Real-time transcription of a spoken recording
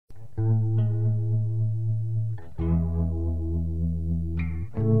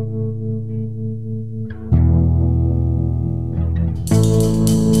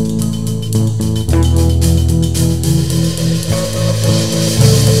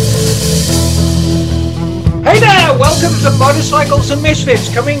Welcome to Motorcycles and Misfits,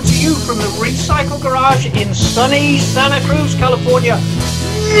 coming to you from the Recycle Garage in sunny Santa Cruz, California,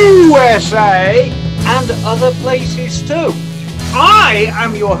 USA, and other places too. I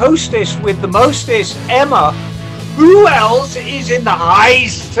am your hostess with the mostest, Emma. Who else is in the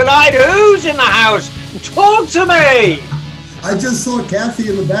house tonight? Who's in the house? Talk to me! I just saw Kathy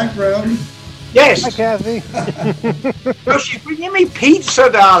in the background. Yes. Hi, Kathy. Oh, she's bringing me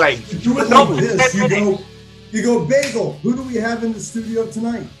pizza, darling. Do it like this. You go, Bagel. Who do we have in the studio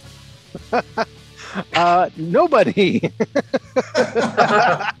tonight? Nobody.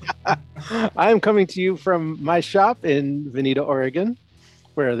 I'm coming to you from my shop in Veneta, Oregon,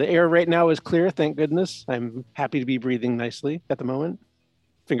 where the air right now is clear. Thank goodness. I'm happy to be breathing nicely at the moment.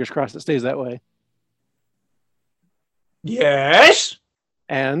 Fingers crossed it stays that way. Yes.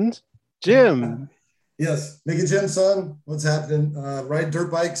 And Jim. Yes. Make it Jim, son. What's happening? Ride dirt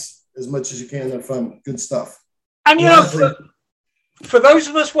bikes as much as you can. Have fun. Good stuff. And you know, for those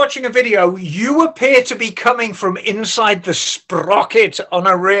of us watching a video, you appear to be coming from inside the sprocket on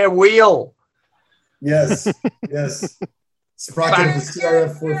a rear wheel. Yes. Yes. Sprocket of the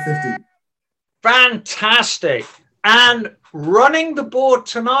CRF 450. Fantastic. And running the board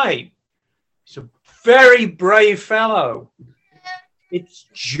tonight is a very brave fellow. It's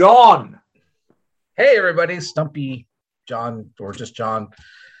John. Hey, everybody. Stumpy John, or just John.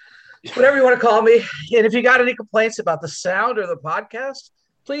 Whatever you want to call me. And if you got any complaints about the sound or the podcast,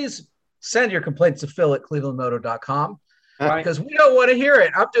 please send your complaints to phil@clevelandmoto.com because we don't want to hear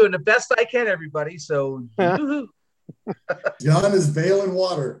it. I'm doing the best I can, everybody. So, John is bailing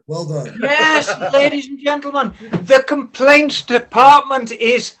water. Well done. Yes, ladies and gentlemen, the complaints department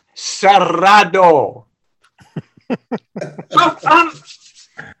is cerrado. So,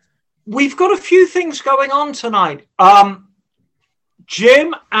 we've got a few things going on tonight.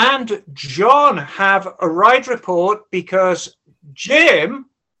 Jim and John have a ride report because Jim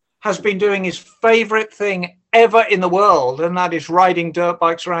has been doing his favorite thing ever in the world, and that is riding dirt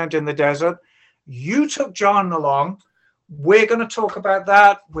bikes around in the desert. You took John along. We're going to talk about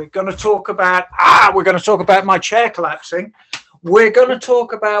that. We're going to talk about my chair collapsing. We're going to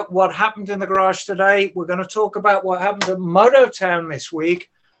talk about what happened in the garage today. We're going to talk about what happened at MotoTown this week.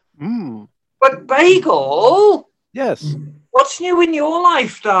 But Bagel, Yes. What's new in your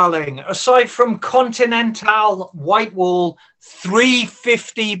life, darling, aside from Continental White Wall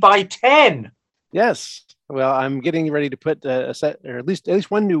 350 by 10? Yes. Well, I'm getting ready to put a set, or at least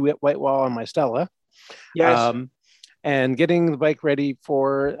one new white wall on my Stella. Yes. And getting the bike ready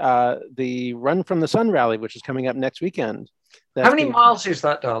for the Run from the Sun rally, which is coming up next weekend. How many miles is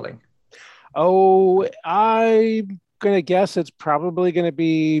that, darling? Oh, I'm going to guess it's probably going to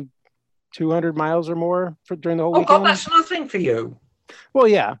be 200 miles or more during the whole weekend. Oh, that's nothing for you. Well,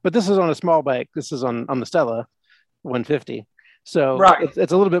 yeah, but this is on a small bike. This is on the Stella 150. So right.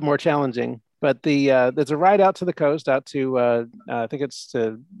 It's a little bit more challenging. But there's a ride out to the coast, out to, I think it's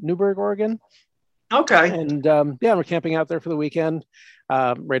to Newberg, Oregon. Okay. And we're camping out there for the weekend,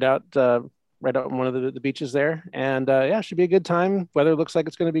 right out on one of the beaches there. And it should be a good time. Weather looks like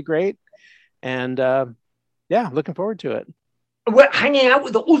it's going to be great. And looking forward to it. We're hanging out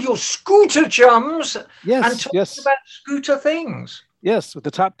with all your scooter chums and talking about scooter things. Yes, with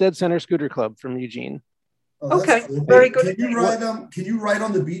the Top Dead Center Scooter Club from Eugene. Oh, okay, cool. very good. Can you ride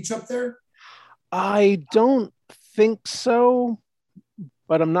on the beach up there? I don't think so,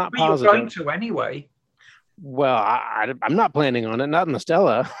 but I'm not positive. You're going to anyway. Well, I'm not planning on it. Not in the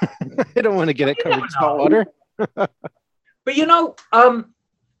Stella. I don't want to get it covered in salt water. But you know,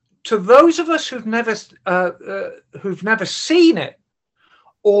 to those of us who've never seen it,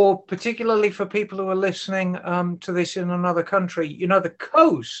 or particularly for people who are listening to this in another country, you know, the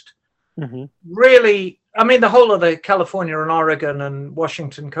coast really, I mean, the whole of the California and Oregon and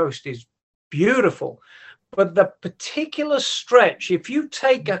Washington coast is beautiful. But the particular stretch, if you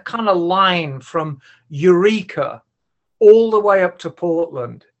take a kind of line from Eureka all the way up to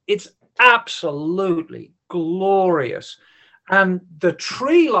Portland, it's absolutely glorious. And the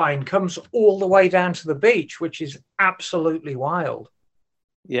tree line comes all the way down to the beach, which is absolutely wild.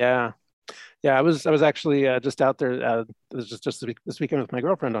 Yeah. Yeah, I was actually just out there just this weekend with my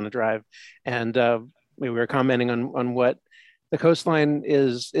girlfriend on a drive. And we were commenting on what the coastline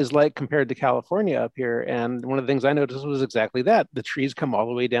is like compared to California up here. And one of the things I noticed was exactly that. The trees come all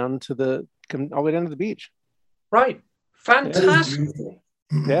the way down to the beach. Right. Fantastic.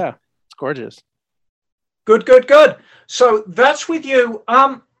 Yeah, it's gorgeous. Good. So that's with you.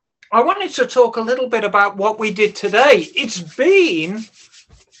 I wanted to talk a little bit about what we did today. It's been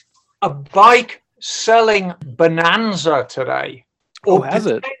a bike selling bonanza today. Oh, has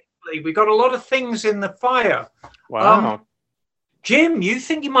it? definitely. We got a lot of things in the fire. Wow. Jim, you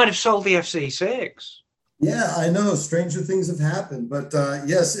think you might have sold the FC6? Yeah, I know. Stranger things have happened, but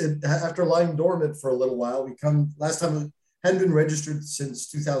yes, after lying dormant for a little while, last time it hadn't been registered since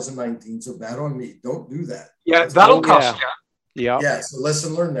 2019. So bad on me. Don't do that. Yeah, that'll cost you. Yeah. So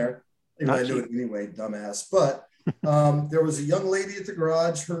lesson learned there. I knew cheap. it anyway, dumbass. But there was a young lady at the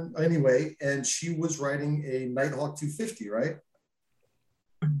garage, and she was riding a Nighthawk 250, right?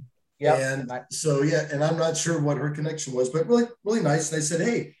 Yeah. And so, and I'm not sure what her connection was, but really, really nice. And I said,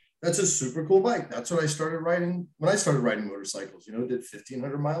 hey, that's a super cool bike. That's what I started riding when I started riding motorcycles, did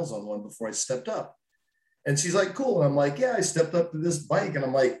 1,500 miles on one before I stepped up. And she's like, cool. And I'm like, yeah, I stepped up to this bike. And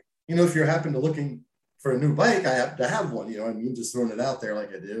I'm like, if you're happen to looking for a new bike, I happen to have one, just throwing it out there like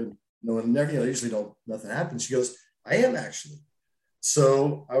I do. No one never, usually nothing happens. She goes, I am actually.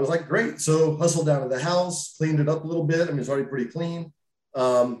 So I was like, great. So hustled down to the house, cleaned it up a little bit. I mean, it's already pretty clean.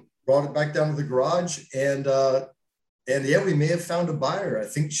 Brought it back down to the garage and yeah, we may have found a buyer. I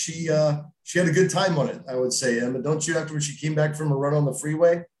think she had a good time on it, I would say. Emma, don't you, after she came back from a run on the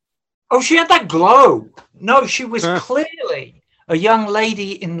freeway? Oh, she had that glow. No, she was clearly a young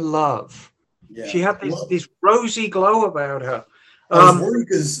lady in love. Yeah. She had this rosy glow about her. I was worried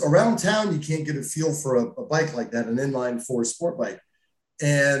because around town, you can't get a feel for a bike like that, an inline 4 sport bike.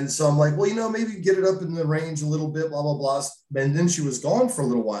 And so I'm like, well, maybe get it up in the range a little bit, blah, blah, blah. And then she was gone for a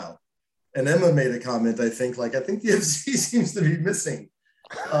little while. And Emma made a comment, I think the FC seems to be missing.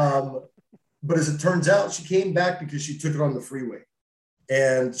 But as it turns out, she came back because she took it on the freeway.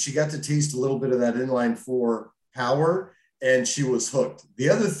 And she got to taste a little bit of that inline 4 power, and she was hooked. The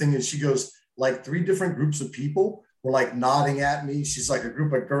other thing is she goes, like 3 different groups of people were like nodding at me. She's like, a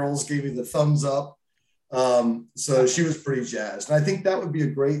group of girls gave me the thumbs up. So she was pretty jazzed. And I think that would be a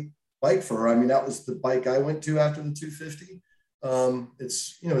great bike for her. I mean, that was the bike I went to after the 250.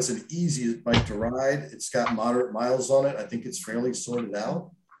 It's, it's an easy bike to ride. It's got moderate miles on it. I think it's fairly sorted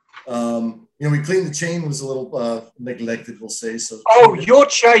out. We cleaned the chain, was a little neglected, we'll say. So your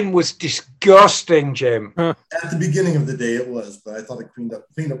chain was disgusting, Jim. At the beginning of the day it was, but I thought it cleaned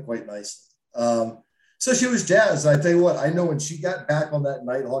up quite nicely. So she was jazzed. I tell you what, I know when she got back on that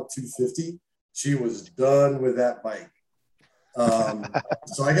Nighthawk 250, she was done with that bike.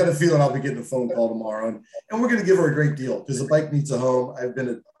 So I got a feeling I'll be getting a phone call tomorrow, and we're going to give her a great deal because the bike needs a home. I've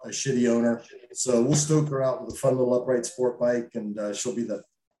been a shitty owner, so we'll stoke her out with a fun little upright sport bike, and she'll be the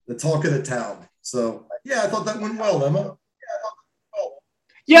talk of the town. So yeah, I thought that went well, Emma.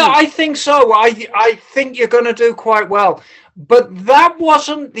 Yeah, I think so. I think you're going to do quite well. But that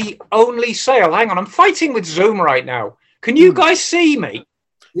wasn't the only sale. Hang on, I'm fighting with Zoom right now. Can you guys see me?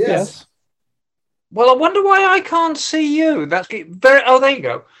 Yes. Well, I wonder why I can't see you. That's very. Oh, there you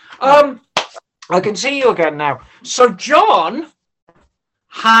go. I can see you again now. So John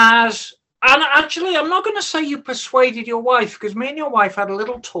has, and actually, I'm not going to say you persuaded your wife because me and your wife had a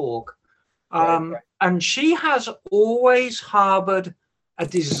little talk, right. And she has always harbored a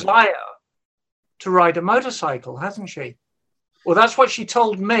desire to ride a motorcycle, hasn't she? Well, that's what she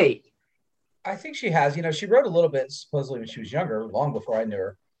told me. I think she has. She rode a little bit supposedly when she was younger, long before I knew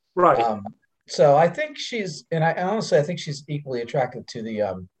her. Right. So I think she's, and I honestly, I think she's equally attracted to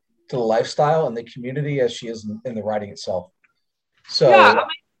the lifestyle and the community as she is in the riding itself. So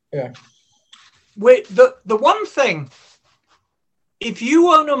yeah. The one thing, if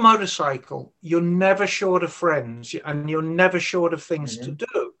you own a motorcycle, you're never short of friends and you're never short of things to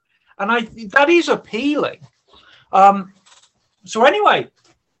do, and that is appealing. So anyway,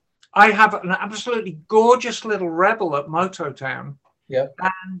 I have an absolutely gorgeous little Rebel at MotoTown. Yeah,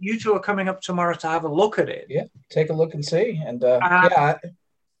 and you two are coming up tomorrow to have a look at it. Yeah, take a look and see. And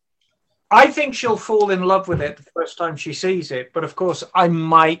I think she'll fall in love with it the first time she sees it. But of course, I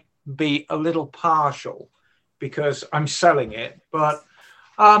might be a little partial because I'm selling it. But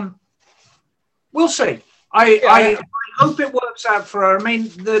we'll see. I hope it works out for her. I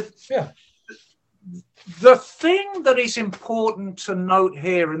mean, the thing that is important to note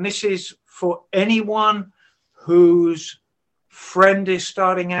here, and this is for anyone whose friend is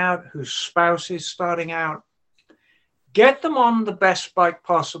starting out, whose spouse is starting out, get them on the best bike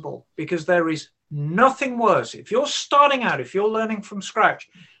possible, because there is nothing worse. If you're starting out, if you're learning from scratch,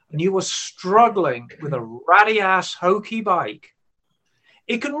 and you were struggling with a ratty ass hokey bike,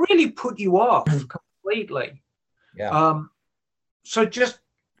 it can really put you off completely. Yeah. So just,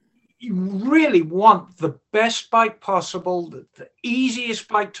 you really want the best bike possible, the easiest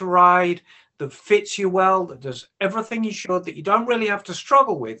bike to ride, that fits you well, that does everything you should, that you don't really have to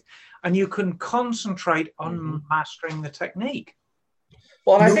struggle with, and you can concentrate on mastering the technique.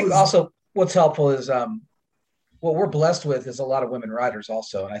 Well, and I think also what's helpful is what we're blessed with is a lot of women riders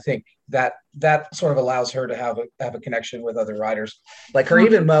also, and I think that sort of allows her to have a connection with other riders like her.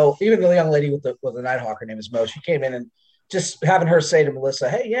 Even Mo, even the young lady with the Nighthawk, her name is Mo. She came in and just having her say to Melissa,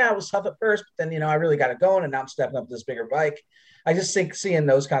 "Hey, yeah, I was tough at first, but then I really got it going, and now I'm stepping up this bigger bike." I just think seeing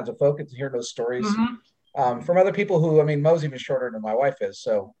those kinds of folk and hearing those stories from other people who, I mean, Mo's even shorter than my wife is,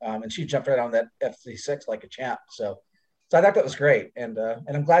 so and she jumped right on that FZ6 like a champ. So I thought that was great, and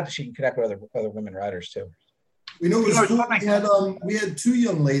I'm glad that she can connect with other women riders too. We know it was cool. We had two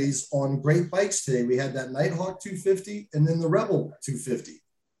young ladies on great bikes today. We had that Nighthawk 250 and then the Rebel 250.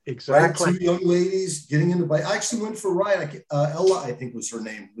 Exactly. Right? Two young ladies getting into bike. I actually went for a ride. Ella, I think was her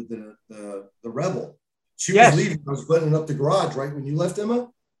name, with the Rebel. She was leaving. I was buttoning up the garage right when you left,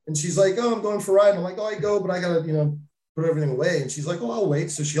 Emma. And she's like, "Oh, I'm going for a ride." And I'm like, "Oh, I go, but I got to, put everything away." And she's like, "Oh, I'll wait."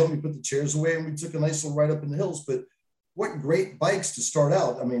 So she helped me put the chairs away and we took a nice little ride up in the hills. But what great bikes to start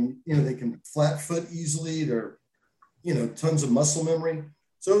out. I mean, they can flat foot easily. They're, tons of muscle memory.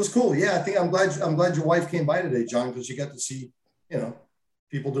 So it was cool. Yeah, I think I'm glad your wife came by today, John, because you got to see,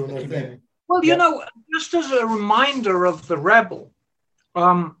 people doing their thing. Well, just as a reminder of the Rebel,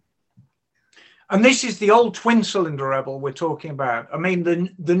 and this is the old twin-cylinder Rebel we're talking about. I mean,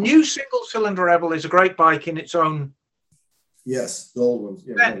 the new single-cylinder Rebel is a great bike in its own. Yes, the old ones.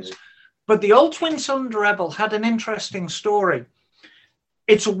 Yeah, but the old twin-cylinder Rebel had an interesting story.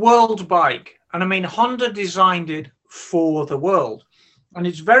 It's a world bike. And I mean, Honda designed it for the world. And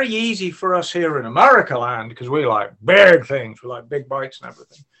it's very easy for us here in America land, because we like big things. We like big bikes and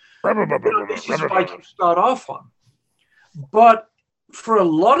everything. This is a bike you start off on. But for a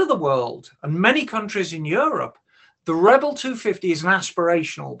lot of the world and many countries in Europe, the Rebel 250 is an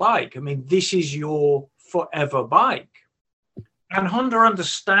aspirational bike. I mean, this is your forever bike. And Honda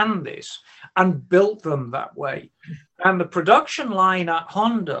understand this and built them that way. And the production line at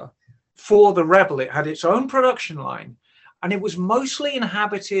Honda for the Rebel, it had its own production line, and it was mostly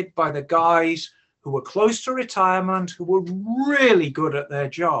inhabited by the guys who were close to retirement, who were really good at their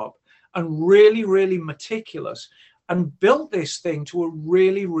job and really, really meticulous, and built this thing to a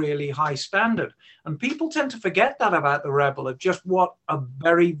really, really high standard. And people tend to forget that about the Rebel, of just what a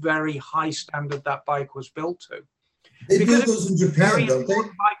very, very high standard that bike was built to. They build those in Japan, don't they?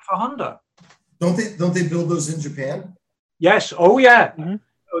 Bike for Honda. Don't they build those in Japan? Yes. Oh, yeah. Mm-hmm.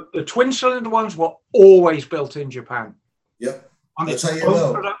 The twin-cylinder ones were always built in Japan. Yep. On its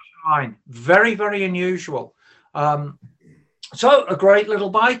own production line. Very, very unusual. So a great little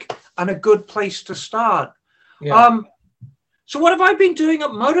bike and a good place to start. Yeah. So what have I been doing at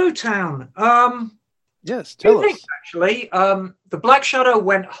MotoTown? Yes, tell us. Actually, the Black Shadow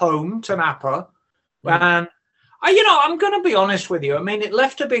went home to Napa, and I'm going to be honest with you. I mean, it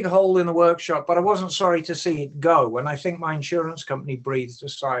left a big hole in the workshop, but I wasn't sorry to see it go. And I think my insurance company breathed a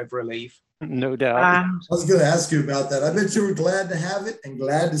sigh of relief. No doubt. I was going to ask you about that. I bet you were glad to have it and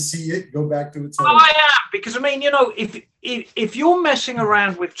glad to see it go back to its home. I am, because I mean, if you're messing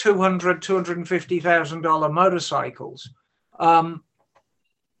around with $250,000 motorcycles,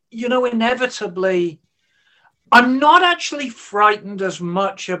 inevitably, I'm not actually frightened as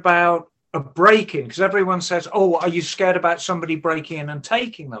much about a break-in, because everyone says, "Oh, are you scared about somebody breaking in and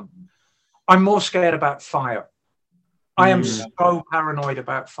taking them?" I'm more scared about fire. I am so paranoid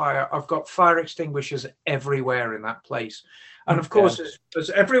about fire. I've got fire extinguishers everywhere in that place. And of course, as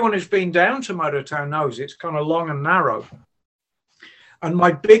everyone who's been down to MotoTown knows, it's kind of long and narrow. And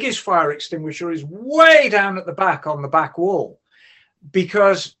my biggest fire extinguisher is way down at the back on the back wall.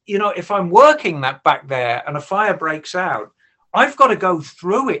 Because, if I'm working that back there and a fire breaks out, I've got to go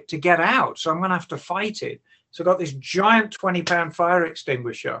through it to get out. So I'm going to have to fight it. So I've got this giant 20-pound fire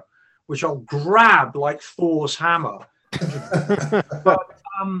extinguisher, which I'll grab like Thor's hammer. But,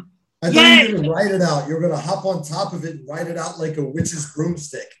 I thought you were going to ride it out. You're going to hop on top of it and ride it out like a witch's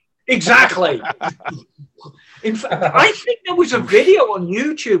broomstick. Exactly. In fact, I think there was a video on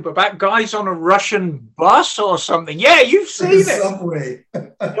YouTube about guys on a Russian bus or something. Yeah, you've seen it. Subway.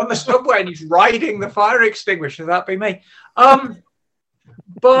 On the subway, and he's riding the fire extinguisher. That'd be me.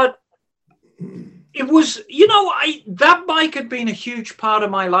 But it was, that bike had been a huge part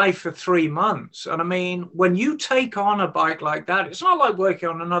of my life for 3 months. And I mean, when you take on a bike like that, it's not like working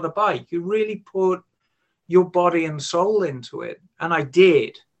on another bike. You really put your body and soul into it. And I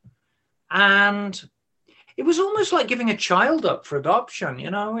did. And it was almost like giving a child up for adoption.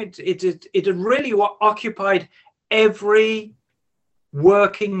 It had really occupied every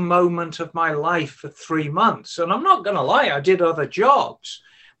working moment of my life for 3 months. And I'm not going to lie, I did other jobs,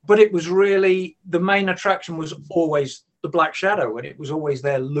 but it was really, the main attraction was always the Black Shadow, and it was always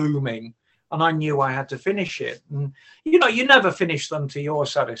there looming and I knew I had to finish it. And, you know, you never finish them to your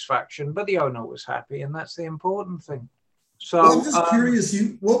satisfaction, but the owner was happy, and that's the important thing. So well, I'm just curious,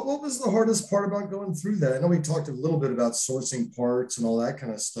 what was the hardest part about going through that? I know we talked a little bit about sourcing parts and all that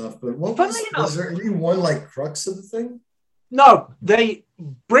kind of stuff, but was there any one like crux of the thing? No,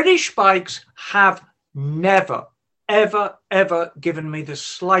 British bikes have never, ever, ever given me the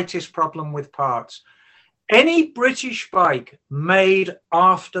slightest problem with parts. Any British bike made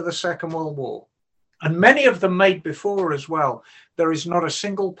after the Second World War, and many of them made before as well, there is not a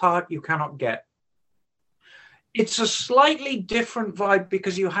single part you cannot get. It's a slightly different vibe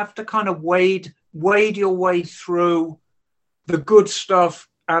because you have to kind of wade your way through the good stuff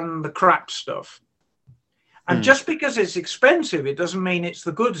and the crap stuff. And just because it's expensive, it doesn't mean it's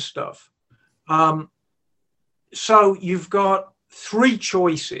the good stuff. So you've got three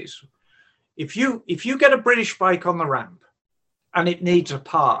choices. If you get a British bike on the ramp and it needs a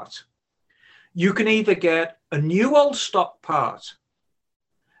part, you can either get a new old stock part.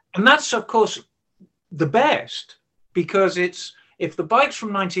 And that's, of course, the best, because if the bike's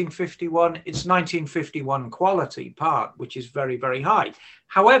from 1951, it's 1951 quality part, which is very, very high.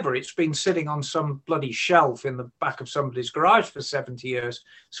 However, it's been sitting on some bloody shelf in the back of somebody's garage for 70 years,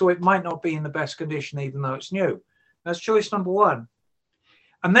 so it might not be in the best condition, even though it's new. That's choice number one.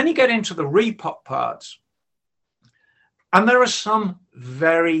 And then you get into the repop parts, and there are some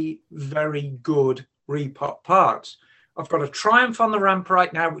very, very good repop parts. I've got a Triumph on the ramp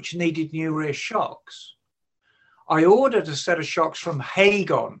right now, which needed new rear shocks. I ordered a set of shocks from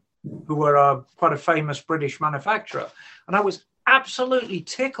Hagon, who were quite a famous British manufacturer. And I was absolutely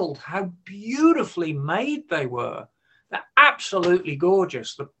tickled how beautifully made they were. They're absolutely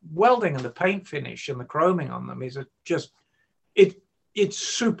gorgeous. The welding and the paint finish and the chroming on them is it's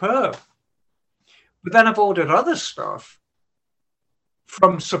superb. But then I've ordered other stuff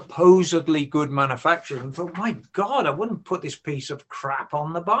from supposedly good manufacturers and thought, my God, I wouldn't put this piece of crap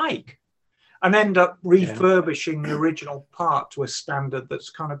on the bike, and end up refurbishing the original part to a standard that's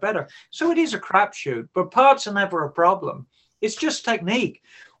kind of better. So it is a crapshoot, but parts are never a problem. It's just technique.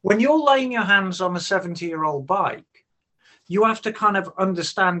 When you're laying your hands on a 70-year-old bike, you have to kind of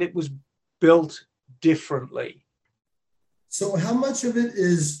understand it was built differently. So how much of it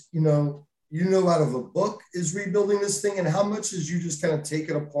is, out of a book is rebuilding this thing, and how much is you just kind of take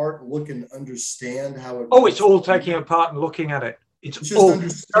it apart and look and understand how it works? It's all taking it apart and looking at it. It's all,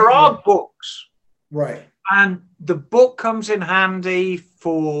 there are books. Right. And the book comes in handy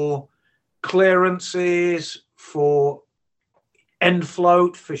for clearances, for end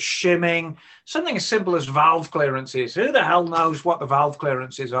float, for shimming, something as simple as valve clearances. Who the hell knows what the valve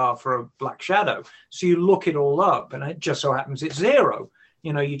clearances are for a Black Shadow? So you look it all up, and it just so happens it's zero.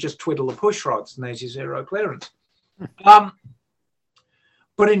 You just twiddle the push rods and there's your zero clearance.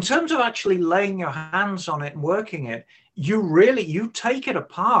 But in terms of actually laying your hands on it and working it, you take it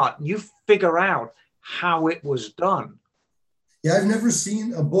apart and you figure out how it was done. Yeah, I've never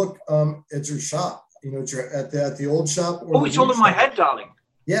seen a book at your shop. At the old shop. It's all in my head, darling.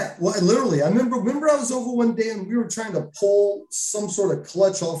 Yeah, well, literally, I remember I was over one day and we were trying to pull some sort of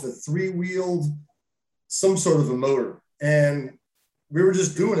clutch off a three-wheeled, some sort of a motor, and we were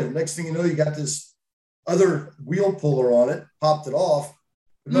just doing it. Next thing you know, you got this other wheel puller on it, popped it off.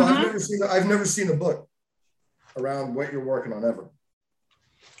 But no, I've never seen a book around what you're working on ever.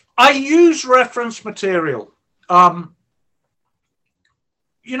 I use reference material. I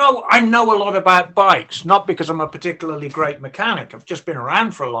know a lot about bikes, not because I'm a particularly great mechanic. I've just been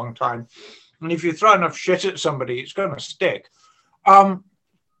around for a long time. And if you throw enough shit at somebody, it's going to stick. But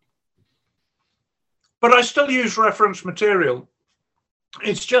I still use reference material.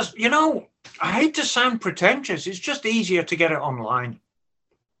 It's just, I hate to sound pretentious. It's just easier to get it online.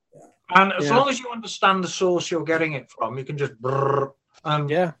 And as long as you understand the source you're getting it from, you can just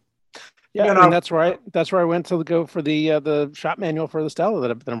and that's where I went to go for the shop manual for the Stella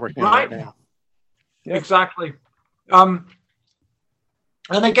that I'm working on right now. Yep. Exactly. And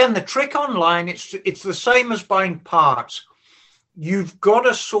again, the trick online, it's the same as buying parts. You've got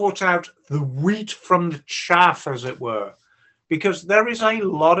to sort out the wheat from the chaff, as it were, because there is a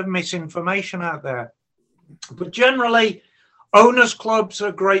lot of misinformation out there. But generally, owners' clubs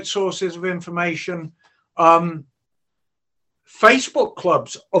are great sources of information. Facebook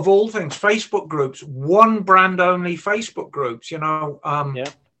clubs, of all things, Facebook groups, one brand only Facebook groups,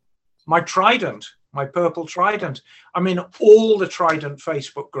 my Trident, my purple Trident. All the Trident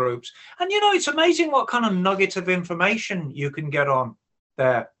Facebook groups. And, it's amazing what kind of nugget of information you can get on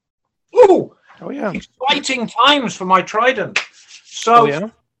there. Oh yeah. Exciting times for my Trident. So,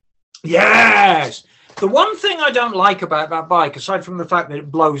 yes. The one thing I don't like about that bike, aside from the fact that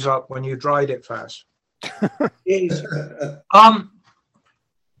it blows up when you ride it fast, is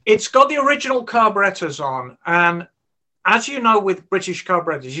it's got the original carburetors on. And as you know, with British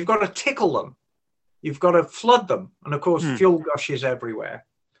carburetors, you've got to tickle them. You've got to flood them. And of course, fuel gushes everywhere.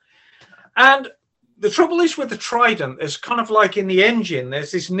 And the trouble is with the Trident, there's kind of like in the engine,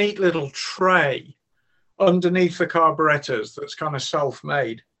 there's this neat little tray underneath the carburetors that's kind of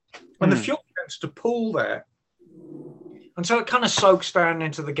self-made. And the fuel tends to pool there. And so it kind of soaks down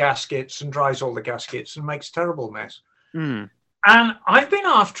into the gaskets and dries all the gaskets and makes a terrible mess. And I've been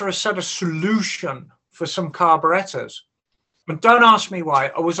after a set of solution for some carburetors. But don't ask me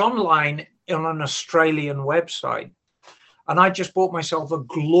why. I was online on an Australian website, and I just bought myself a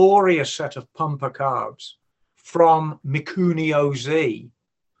glorious set of pumper carbs from Mikuni OZ.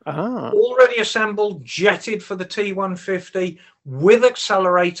 Already assembled, jetted for the T150 with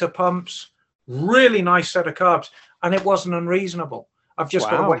accelerator pumps. Really nice set of carbs. And it wasn't unreasonable. I've just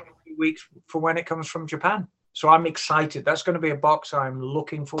got to wait a few weeks for when it comes from Japan. So I'm excited. That's going to be a box I'm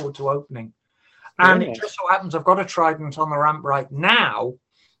looking forward to opening. And it just so happens I've got a Trident on the ramp right now,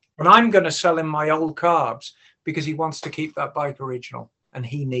 and I'm going to sell him my old carbs because he wants to keep that bike original, and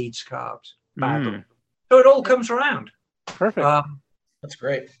he needs carbs badly. So it all comes around. Perfect. That's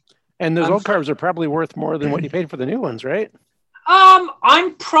great. And those old carbs are probably worth more than what you paid for the new ones, right?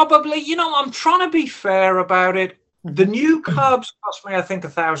 I'm probably, I'm trying to be fair about it. The new carbs cost me, I think,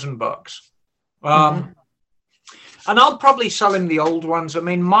 $1,000. And I'll probably sell him the old ones. I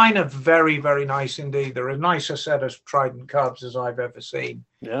mean, mine are very, very nice indeed. They're a nicer set of Trident carbs as I've ever seen.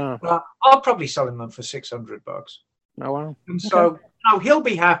 Yeah. I'll probably sell him them for $600. Oh, wow. And so, he'll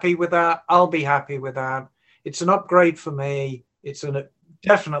be happy with that. I'll be happy with that. It's an upgrade for me. It's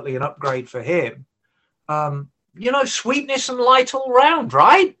definitely an upgrade for him. Sweetness and light all round,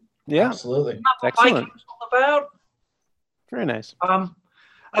 right? Yeah, absolutely. Excellent. All about. Very nice.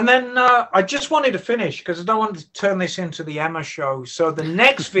 And then I just wanted to finish because I don't want to turn this into the Emma show. So the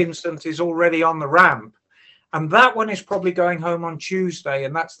next Vincent is already on the ramp, and that one is probably going home on Tuesday,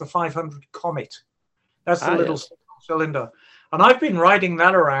 and that's the 500 Comet. That's the little cylinder. And I've been riding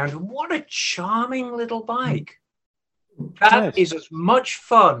that around. What a charming little bike. That is as much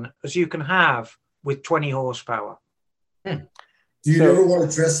fun as you can have with 20 horsepower. Do you ever want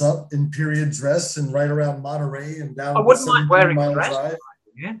to dress up in period dress and ride around Monterey and down? I wouldn't mind wearing a dress.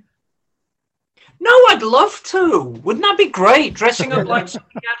 Yeah. No, I'd love to. Wouldn't that be great? Dressing up like something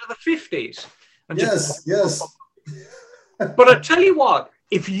out of the 50s. And yes. But I tell you what,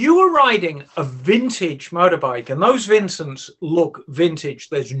 if you were riding a vintage motorbike, and those Vincents look vintage,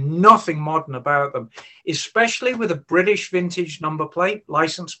 there's nothing modern about them, especially with a British vintage number plate,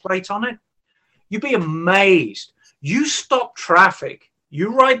 license plate on it, you'd be amazed. You stop traffic,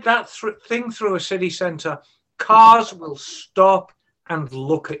 you ride that thing through a city center, cars will stop and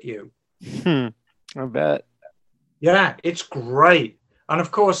look at you. I bet. Yeah, it's great. And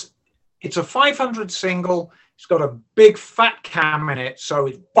of course, it's a 500 single. It's got a big fat cam in it, so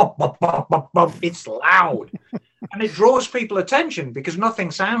it's bop, bop, bop, bop, bop. It's loud. And it draws people attention because nothing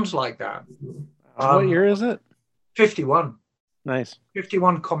sounds like that. What year is it? 51. Nice.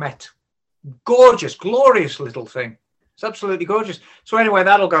 51 Comet. Gorgeous, glorious little thing. It's absolutely gorgeous. So anyway,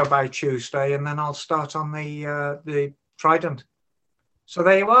 that'll go by Tuesday, and then I'll start on the Trident. So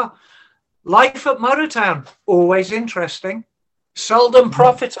there you are. Life at MotoTown, always interesting, seldom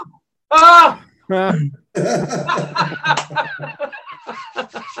profitable.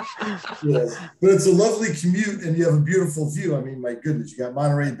 Yes, but it's a lovely commute, and you have a beautiful view. I mean, my goodness, you got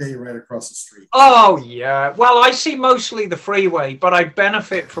Monterey Bay right across the street. Oh yeah. Well, I see mostly the freeway, but I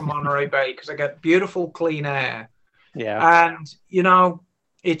benefit from Monterey Bay because I get beautiful, clean air. Yeah, and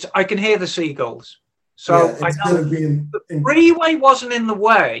I can hear the seagulls. So yeah, I know the freeway wasn't in the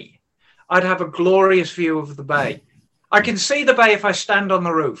way, I'd have a glorious view of the bay. I can see the bay if I stand on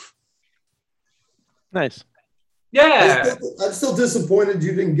the roof. Nice. Yeah. I'm still disappointed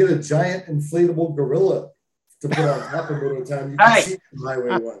you didn't get a giant inflatable gorilla to put on top of MotoTown. You can see the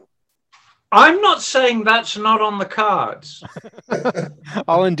Highway 1. I'm not saying that's not on the cards.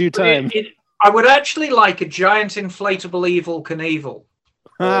 All in due time. I would actually like a giant inflatable Evel Knievel.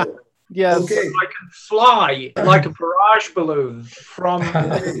 Yes. Okay. I can fly like a barrage balloon from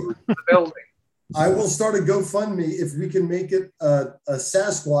the building. I will start a GoFundMe if we can make it a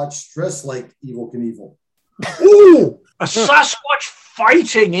Sasquatch dressed like Evel Knievel. Ooh, a Sasquatch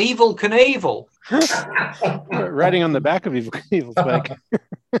fighting Evel Knievel. Riding on the back of Evel Knievel's bike.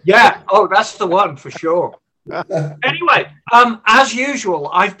 Yeah. Oh, that's the one for sure. Anyway, as usual,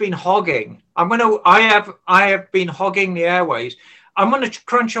 I've been hogging. I have been hogging the airways. I'm going to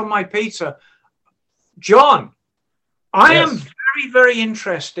crunch on my pizza. John, I am Yes. very, very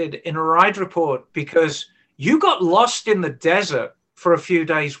interested in a ride report because you got lost in the desert for a few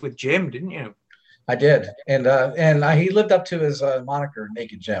days with Jim, didn't you? I did, and he lived up to his moniker,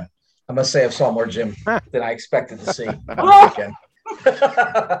 Naked Jim. I must say, I saw more Jim than I expected to see on the weekend.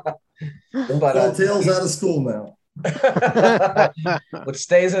 Don't But, call Tails out of school now. what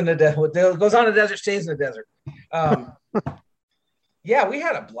stays in the desert, what goes on in the desert stays in the desert. Yeah, we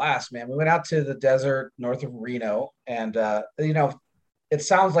had a blast, man. We went out to the desert north of Reno, and it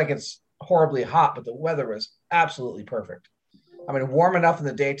sounds like it's horribly hot, but the weather was absolutely perfect. I mean, warm enough in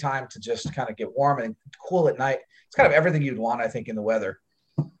the daytime to just kind of get warm and cool at night. It's kind of everything you'd want, I think, in the weather,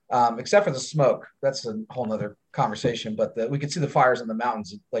 except for the smoke. That's a whole nother conversation. But we could see the fires in the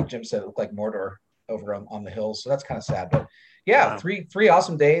mountains. Like Jim said, it looked like Mordor over on the hills. So that's kind of sad. But yeah, wow. three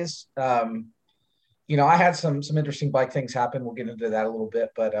awesome days. I had some interesting bike things happen. We'll get into that a little bit.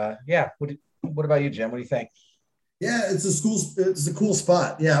 But yeah, what about you, Jim? What do you think? Yeah, it's a cool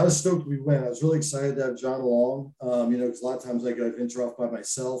spot. Yeah, I was stoked we went. I was really excited to have John along. Because a lot of times I go venture off by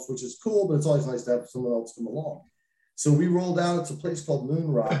myself, which is cool, but it's always nice to have someone else come along. So we rolled out. It's a place called Moon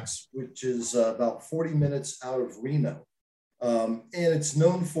Rocks, which is about 40 minutes out of Reno. And it's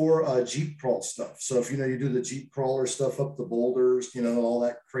known for Jeep crawl stuff. So if you do the Jeep crawler stuff up the boulders, all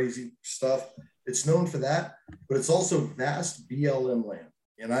that crazy stuff, it's known for that. But it's also vast BLM land.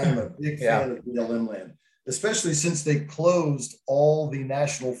 And I am a big fan of BLM land, especially since they closed all the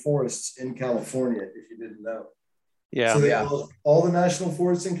national forests in California, if you didn't know. Yeah. So they closed all the national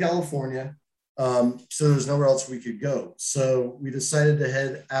forests in California. So there's nowhere else we could go. So we decided to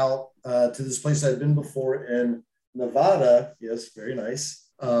head out to this place I'd been before in Nevada. Yes, very nice.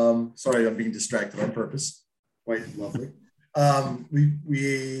 Sorry, I'm being distracted on purpose. Quite lovely.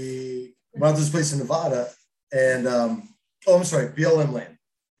 We went to this place in Nevada and, I'm sorry, BLM land.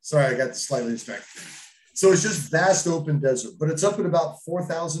 Sorry, I got slightly distracted. So it's just vast open desert, but it's up at about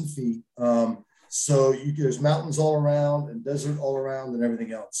 4,000 feet. So there's mountains all around and desert all around and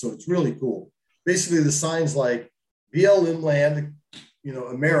everything else. So it's really cool. Basically, the sign's like BLM land,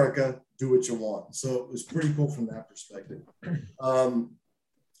 America, do what you want. So it was pretty cool from that perspective.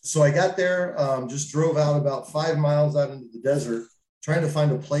 So I got there, just drove out about 5 miles out into the desert, trying to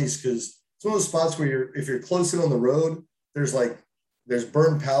find a place because it's one of those spots where if you're close in on the road, there's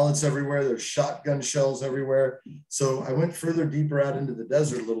burned pallets everywhere. There's shotgun shells everywhere. So I went further deeper out into the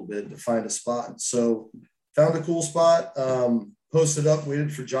desert a little bit to find a spot. So found a cool spot, posted up,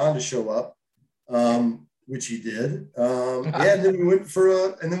 waited for John to show up, which he did. And then we went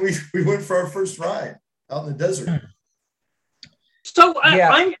for we went for our first ride out in the desert. So I'm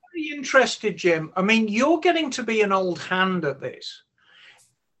very interested, Jim. I mean, you're getting to be an old hand at this.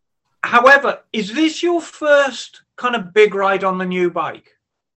 However, is this your first kind of big ride on the new bike?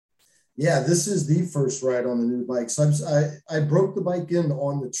 Yeah, this is the first ride on the new bike. So I broke the bike in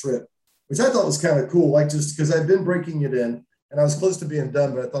on the trip, which I thought was kind of cool. Like just because I'd been breaking it in and I was close to being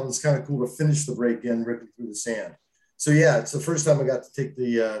done, but I thought it was kind of cool to finish the break in, ripping through the sand. So yeah, it's the first time I got to take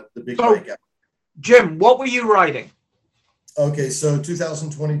the big bike out. Jim, what were you riding? Okay, so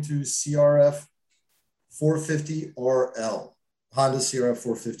 2022 CRF 450 RL. Honda CRF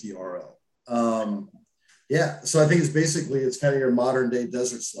 450 RL. So I think it's kind of your modern day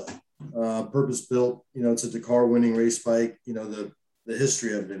desert sled, purpose built. It's a Dakar winning race bike. The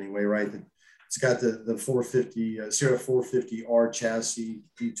history of it anyway, right? It's got the 450 CRF 450 R chassis,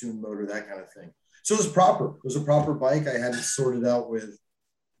 D-tune motor, that kind of thing. So it was proper. It was a proper bike. I had it sorted out with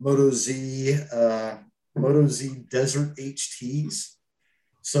Moto Z Desert HTs.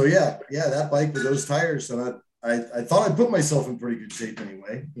 So yeah, that bike with those tires, and I thought I put myself in pretty good shape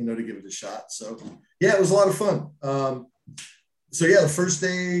anyway, to give it a shot. So yeah, it was a lot of fun. The first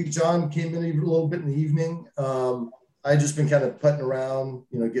day, John came in a little bit in the evening. I just been kind of putting around,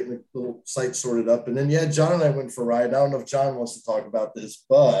 getting the little site sorted up. And then, John and I went for a ride. I don't know if John wants to talk about this,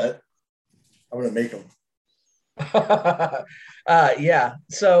 but I'm going to make him.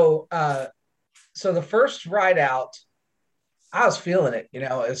 So the first ride out, I was feeling it,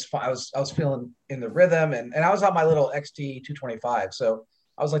 I was feeling in the rhythm and I was on my little XT 225. So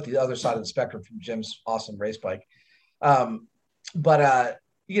I was like the other side of the spectrum from Jim's awesome race bike. The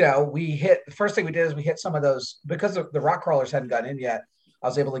first thing we did is we hit some of those because the rock crawlers hadn't gotten in yet. I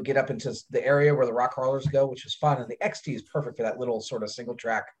was able to get up into the area where the rock crawlers go, which was fun. And the XT is perfect for that little sort of single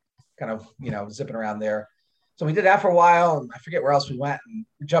track kind of, zipping around there. So we did that for a while and I forget where else we went and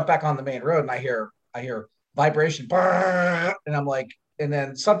we jumped back on the main road and I hear vibration, and I'm like, and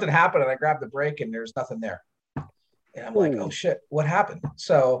then something happened and I grabbed the brake and there's nothing there. And I'm like, oh shit, what happened?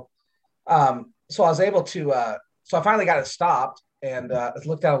 So I was able to, so I finally got it stopped and I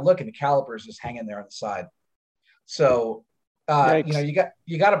look down and look, and the caliper is just hanging there on the side. So, you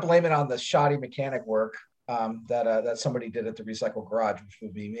got to blame it on the shoddy mechanic work that somebody did at the recycle garage, which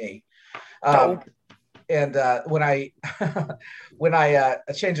would be me. And when I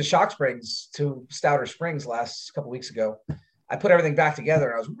changed the shock springs to stouter springs last couple weeks ago, I put everything back together,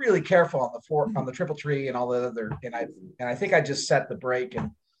 and I was really careful on the triple tree and all the other. And I think I just set the brake,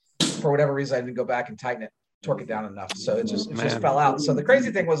 and for whatever reason, I didn't go back and tighten it, torque it down enough, so it just fell out. So the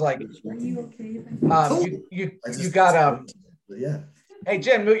crazy thing was like, you got yeah. Hey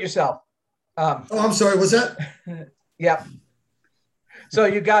Jim, mute yourself. I'm sorry. What's that? Yep. So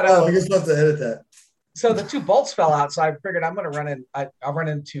you got I guess I'll have to edit that. So the 2 bolts fell out. So I figured I'm going to run in. I'll run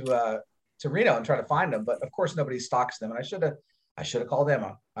into to Reno and try to find them. But of course, nobody stocks them. And I should have called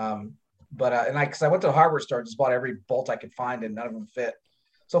Emma. Because I went to a hardware store and just bought every bolt I could find, and none of them fit.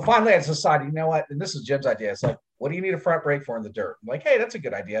 So finally, I decided, you know what? And this is Jim's idea. It's like, what do you need a front brake for in the dirt? I'm like, hey, that's a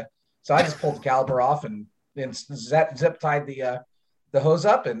good idea. So I just pulled the caliper off and zip tied the hose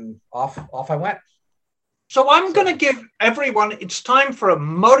up, and off I went. So I'm going to give everyone, it's time for a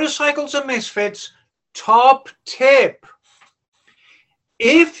Motorcycles and Misfits top tip.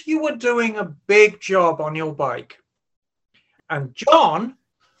 If you were doing a big job on your bike, and John,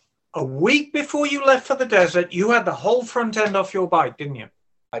 a week before you left for the desert, you had the whole front end off your bike, didn't you?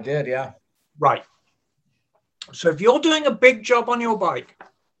 I did, yeah. Right. So if you're doing a big job on your bike,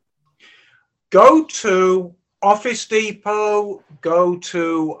 go to Office Depot, go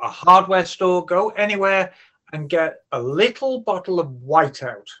to a hardware store, go anywhere and get a little bottle of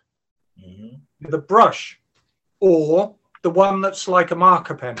whiteout with a brush, or the one that's like a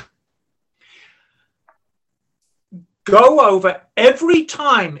marker pen. Go over every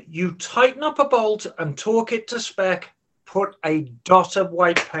time you tighten up a bolt and torque it to spec, put a dot of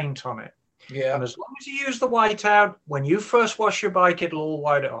white paint on it. Yeah. And as long as you use the whiteout, when you first wash your bike, it'll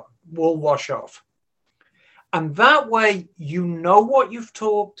all wash off. And that way, you know what you've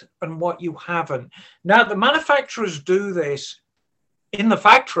torqued and what you haven't. Now, the manufacturers do this in the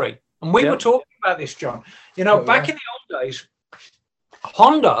factory. And we were talking about this, John. You know, back in the old days,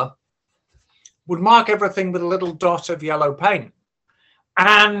 Honda would mark everything with a little dot of yellow paint.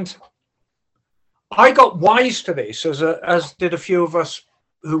 And I got wise to this, as did a few of us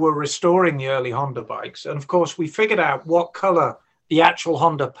who were restoring the early Honda bikes. And, of course, we figured out what color the actual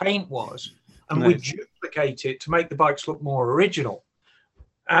Honda paint was. And we duplicate it to make the bikes look more original.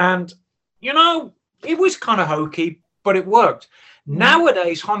 And, you know, it was kind of hokey, but it worked.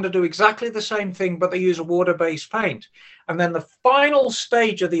 Nowadays, Honda do exactly the same thing, but they use a water-based paint. And then the final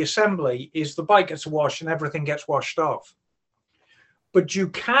stage of the assembly is the bike gets washed and everything gets washed off. But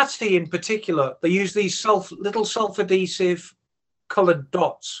Ducati in particular, they use these little self-adhesive colored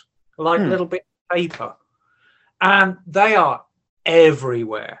dots, like little bit of paper. And they are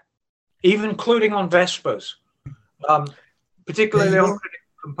everywhere, even including on Vespas, particularly on critical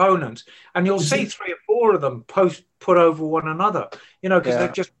components. And you'll see 3 or 4 of them put over one another, you know, because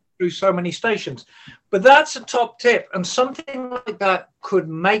they've just through so many stations. But that's a top tip. And something like that could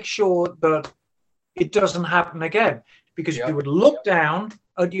make sure that it doesn't happen again. Because you would look down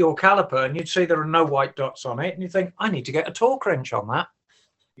at your caliper and you'd see there are no white dots on it. And you think, I need to get a torque wrench on that.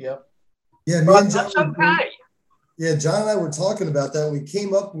 Yep. Yeah, but that's okay. Yeah, John and I were talking about that. We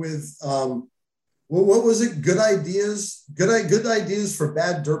came up with, what was it? Good ideas for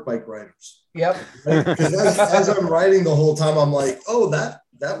bad dirt bike riders. Yep. Because as I'm riding the whole time, I'm like, oh,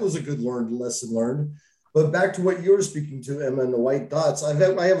 that was a good lesson learned. But back to what you were speaking to, Emma, and the white dots. I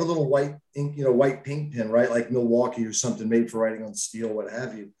have a little white ink, white paint pen, right? Like Milwaukee or something, made for writing on steel, what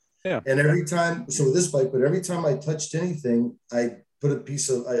have you. Yeah. And every time I touched anything, I put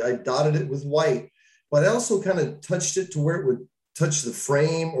I dotted it with white. But I also kind of touched it to where it would touch the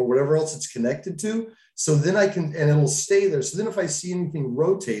frame or whatever else it's connected to. So then and it'll stay there. So then if I see anything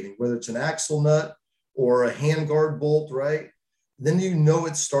rotating, whether it's an axle nut or a handguard bolt, right? Then you know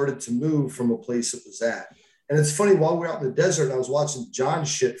it started to move from a place it was at. And it's funny, while we were out in the desert, and I was watching John's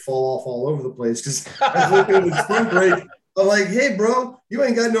shit fall off all over the place because I was looking at his front brake. I'm like, hey, bro, you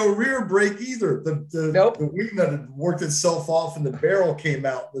ain't got no rear brake either. The wing nut had worked itself off and the barrel came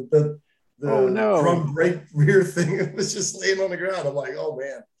out. The drum brake rear thing, it was just laying on the ground. I'm like, oh,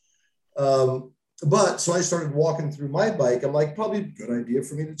 man. But so I started walking through my bike. I'm like, probably a good idea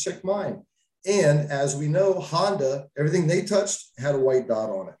for me to check mine. And as we know, Honda, everything they touched had a white dot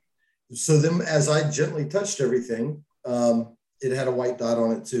on it. So then as I gently touched everything, it had a white dot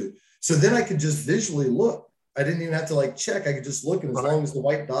on it too. So then I could just visually look. I didn't even have to check. I could just look, and as long as the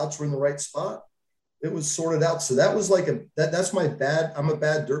white dots were in the right spot, it was sorted out. So that was that's my I'm a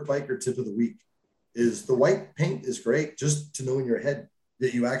bad dirt biker tip of the week. is the white paint is great just to know in your head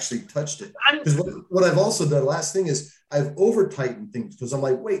that you actually touched it. Because what I've also done, last thing is I've over tightened things because I'm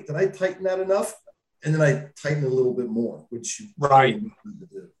like, wait, did I tighten that enough? And then I tighten it a little bit more, which you right. Really need to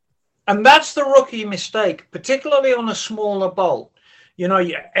do. And that's the rookie mistake, particularly on a smaller bolt. You know,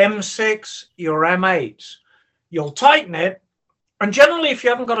 your M6, your M8s, you'll tighten it. And generally, if you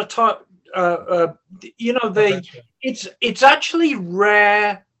haven't got a tight, you know, it's actually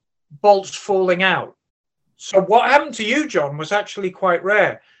rare bolts falling out. So what happened to you, John, was actually quite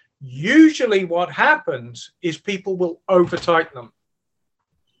rare. Usually what happens is people will over tighten them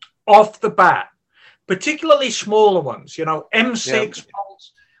off the bat, particularly smaller ones, you know, M6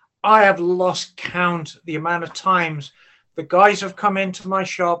 bolts. I have lost count the amount of times the guys have come into my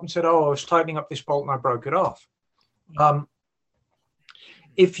shop and said, oh, I was tightening up this bolt and I broke it off.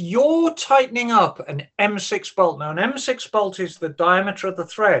 If you're tightening up an M6 bolt, now an M6 bolt is the diameter of the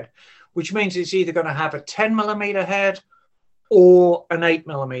thread, which means it's either going to have a 10 millimeter head or an 8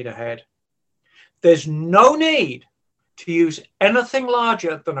 millimeter head. There's no need to use anything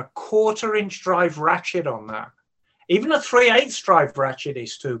larger than a 1/4 inch drive ratchet on that. Even a 3/8 drive ratchet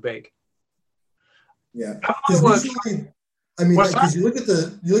is too big. Yeah, because I mean, because you look at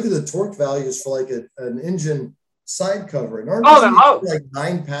the torque values for like an engine side cover, and aren't like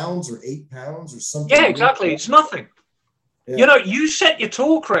 9 pounds or 8 pounds or something? Yeah, exactly. It's nothing. Yeah. You know, you set your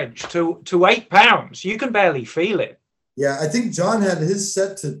torque wrench to 8 pounds, you can barely feel it. Yeah, I think John had his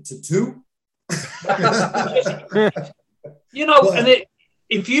set to 2. You know, and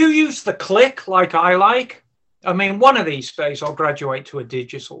if you use the click like I like, I mean, one of these days I'll graduate to a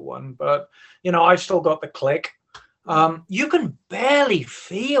digital one, but, you know, I've still got the click. You can barely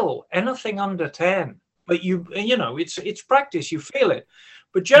feel anything under 10, but you know, it's practice, you feel it.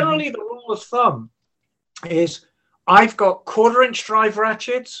 But generally the rule of thumb is I've got 1/4 inch drive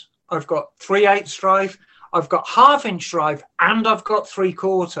ratchets, I've got 3/8 drive, I've got 1/2 inch drive, and I've got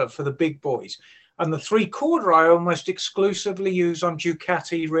 3/4 for the big boys. And the 3/4 I almost exclusively use on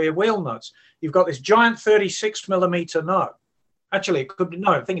Ducati rear wheel nuts. You've got this giant 36 millimeter nut. Actually, it could be,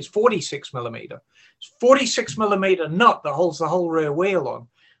 no, I think it's 46 millimeter. It's 46 millimeter nut that holds the whole rear wheel on.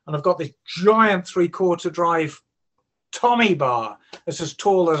 And I've got this giant 3/4 drive Tommy bar that's as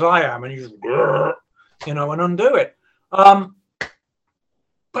tall as I am, and you just, you know, and undo it.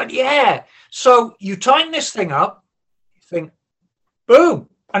 But yeah, so you tighten this thing up, you think, boom,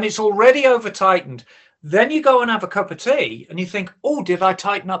 and it's already over tightened. Then you go and have a cup of tea and you think, oh, did I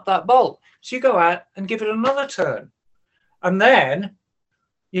tighten up that bolt? So you go out and give it another turn. And then,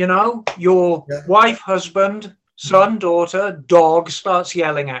 you know, your wife, husband, son, daughter, dog starts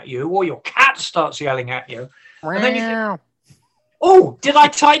yelling at you, or your cat starts yelling at you. And then you think, oh, did I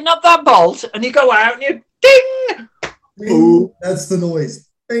tighten up that bolt? And you go out and you ding. Ooh, that's the noise.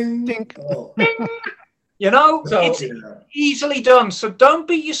 Bing. Ding. Oh. Ding. You know, so, it's easily done. So don't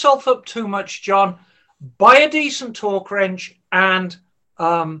beat yourself up too much, John. Buy a decent torque wrench, and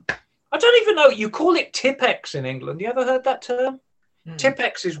I don't even know, you call it Tipex in England. You ever heard that term?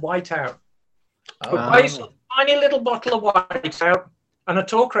 Tipex is whiteout. But buy yourself a tiny little bottle of whiteout and a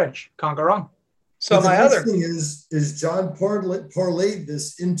torque wrench. Can't go wrong. So my other thing is John parlayed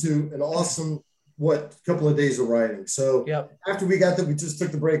this into an awesome couple of days of riding. So after we got that, we just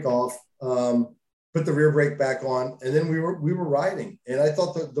took the brake off, put the rear brake back on, and then we were riding. And I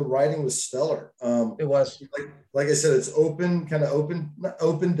thought that the riding was stellar. It was like I said, it's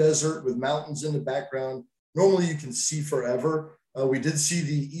open desert with mountains in the background. Normally you can see forever. We did see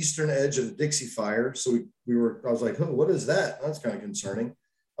the eastern edge of the Dixie Fire, so I was like, oh, what is that? That's kind of concerning.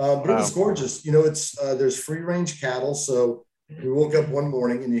 But it was gorgeous. You know, there's free range cattle. So we woke up one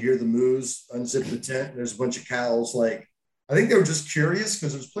morning and you hear the moose unzip the tent, and there's a bunch of cows. Like, I think they were just curious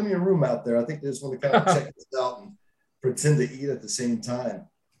because there's plenty of room out there. I think they just want to kind of check this out and pretend to eat at the same time.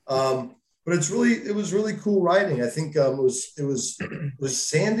 But it was really cool riding. I think it was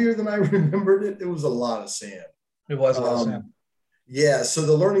sandier than I remembered it. It was a lot of sand. It was a lot of sand. Yeah. So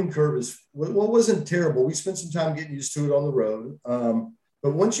the learning curve wasn't terrible. We spent some time getting used to it on the road.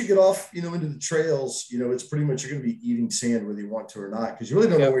 But once you get off, you know, into the trails, you know, it's pretty much you're going to be eating sand whether you want to or not, because you really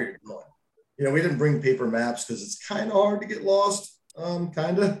don't know where you're going. You know, we didn't bring paper maps because it's kind of hard to get lost.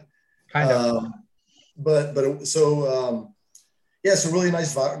 Kind of. So really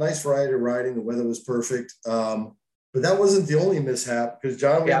nice variety of riding. The weather was perfect. But that wasn't the only mishap, because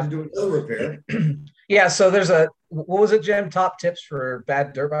John had to do another repair. So there's what was it, Jim? Top tips for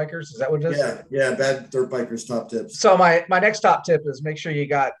bad dirt bikers? Is that what it is? Yeah, bad dirt bikers top tips. So my next top tip is make sure you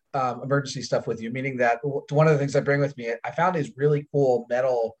got emergency stuff with you, meaning that one of the things I bring with me, I found these really cool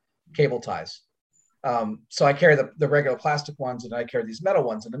metal cable ties. So I carry the regular plastic ones, and I carry these metal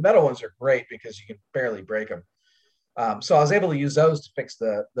ones, and the metal ones are great because you can barely break them. So I was able to use those to fix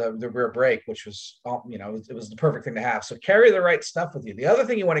the rear brake, which was, it was the perfect thing to have. So carry the right stuff with you. The other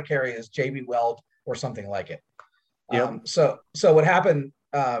thing you want to carry is JB Weld or something like it. Yep. So what happened,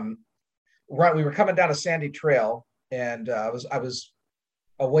 right, we were coming down a sandy trail, and I was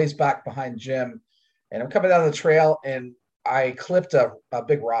a ways back behind Jim, and I'm coming down the trail, and I clipped a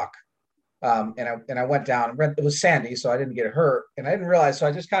big rock. And I went down. It was sandy, so I didn't get hurt, and I didn't realize. So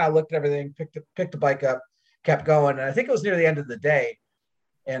I just kind of looked at everything, picked the bike up, kept going, and I think it was near the end of the day,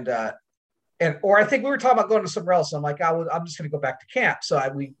 or I think we were talking about going to somewhere else. And I'm like, I'm just going to go back to camp. So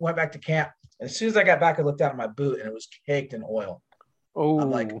we went back to camp, and as soon as I got back, I looked down at my boot, and it was caked in oil. Oh, I'm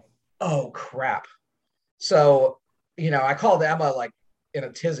like, oh crap! So I called Emma like in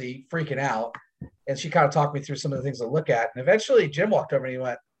a tizzy, freaking out, and she kind of talked me through some of the things to look at, and eventually Jim walked over and he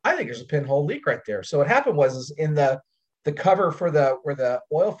went, I think there's a pinhole leak right there. So what happened was in the cover for where the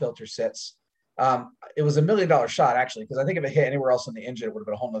oil filter sits, it was $1 million shot actually, because I think if it hit anywhere else in the engine, it would have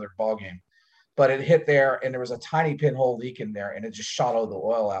been a whole nother ball game. But it hit there, and there was a tiny pinhole leak in there, and it just shot all the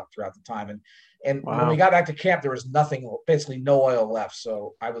oil out throughout the time. And wow. When we got back to camp, there was nothing, basically no oil left.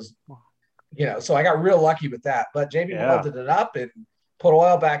 So I was, so I got real lucky with that. But JB welded it up and put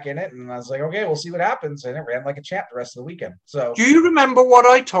oil back in it, and I was like, okay, we'll see what happens. And it ran like a champ the rest of the weekend. So do you remember what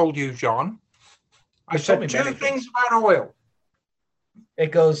I told you, John? I said two things about oil.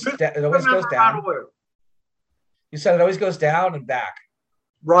 It always goes down. You said it always goes down and back.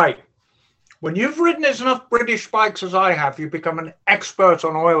 Right. When you've ridden as enough British bikes as I have, you become an expert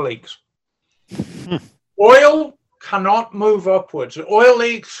on oil leaks. Oil cannot move upwards. Oil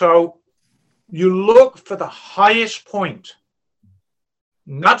leaks, so you look for the highest point.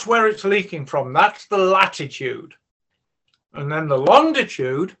 And that's where it's leaking from. That's the latitude. And then the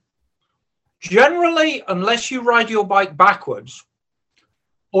longitude, generally, unless you ride your bike backwards,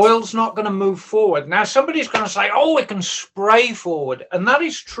 oil's not going to move forward. Now, somebody's going to say, oh, it can spray forward. And that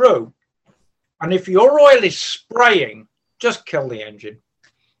is true. And if your oil is spraying, just kill the engine.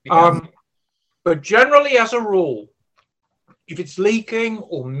 Yeah. But generally, as a rule, if it's leaking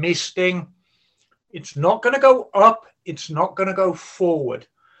or misting, it's not going to go up. It's not going to go forward.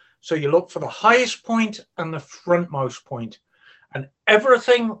 So you look for the highest point and the frontmost point, and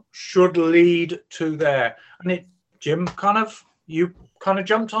everything should lead to there. And Jim, you kind of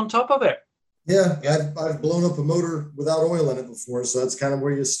jumped on top of it. Yeah, I've blown up a motor without oil in it before, so that's kind of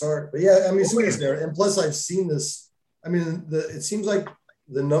where you start. But yeah, I mean, it's there. And plus, I've seen this. I mean, it seems like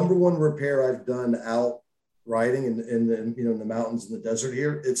the number one repair I've done out riding in the mountains in the desert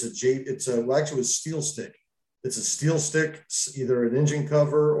here. It's a steel stick. It's a steel stick, either an engine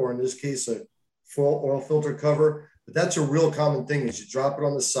cover or in this case a full oil filter cover. But that's a real common thing is you drop it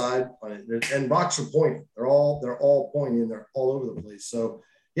on the side and rocks are pointing. They're all pointing and they're all over the place. So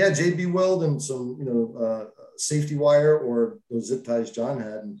yeah, JB Weld and some safety wire or those zip ties John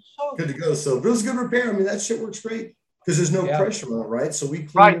had, and good to go. So it was a good repair. I mean, that shit works great because there's no pressure on it, right? So we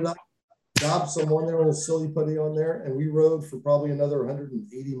cleaned it up, daubed some on there, a little silly putty on there, and we rode for probably another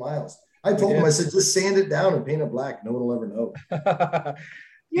 180 miles. I told him, I said, just sand it down and paint it black. No one will ever know.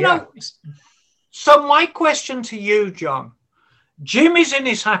 you know, so my question to you, John, Jim is in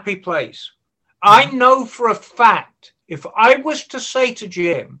his happy place. I know for a fact, if I was to say to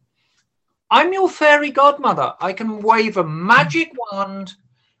Jim, I'm your fairy godmother, I can wave a magic wand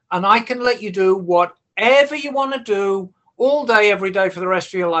and I can let you do whatever you want to do all day, every day for the rest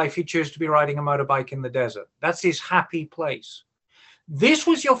of your life. He'd choose to be riding a motorbike in the desert. That's his happy place. This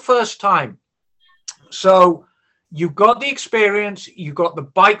was your first time. So you got the experience, you got the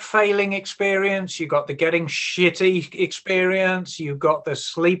bike failing experience, you got the getting shitty experience, you got the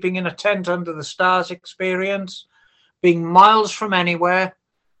sleeping in a tent under the stars experience, being miles from anywhere.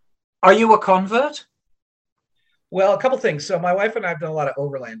 Are you a convert? Well, a couple things. So my wife and I have done a lot of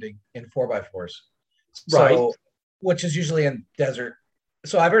overlanding in 4x4s. Right. Which is usually in desert.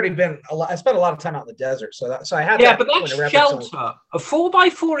 So I've already I spent a lot of time out in the desert. So I had but that's shelter. A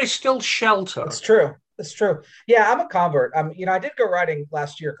 4x4 is still shelter. It's true. It's true. Yeah, I'm a convert. I did go riding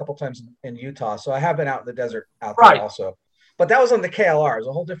last year a couple times in Utah. So I have been out in the desert out there also. But that was on the KLR. It was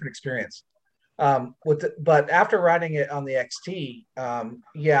a whole different experience. But after riding it on the XT, I'm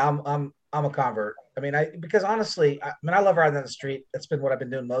a convert. Because honestly, I love riding on the street. That's been what I've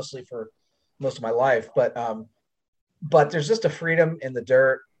been doing mostly for most of my life. But there's just a freedom in the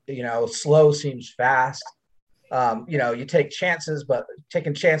dirt. Slow seems fast. You take chances, but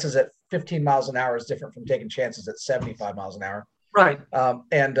taking chances at 15 miles an hour is different from taking chances at 75 miles an hour. Right.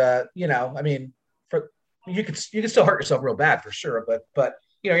 You can still hurt yourself real bad for sure. But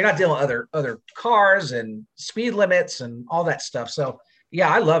you're not dealing with other cars and speed limits and all that stuff. So yeah,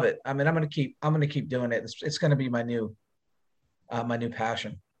 I love it. I mean, I'm going to keep doing it. It's going to be my new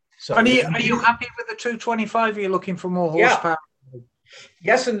passion. So are you happy with the 225? Are you looking for more horsepower? Yeah.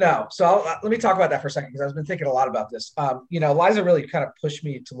 Yes and no. So let me talk about that for a second, because I've been thinking a lot about this. Liza really kind of pushed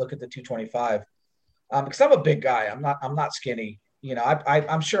me to look at the 225 because I'm a big guy. I'm not skinny.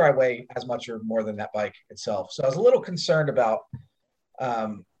 I'm sure I weigh as much or more than that bike itself. So I was a little concerned about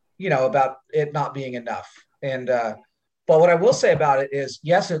about it not being enough. And but what I will say about it is,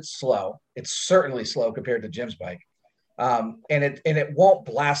 yes, it's slow. It's certainly slow compared to Jim's bike. And it won't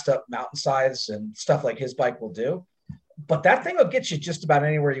blast up mountainsides and stuff like his bike will do. But that thing will get you just about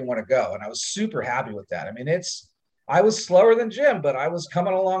anywhere you want to go. And I was super happy with that. I mean, I was slower than Jim, but I was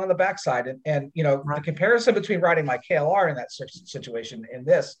coming along on the backside. And the comparison between riding my KLR in that situation and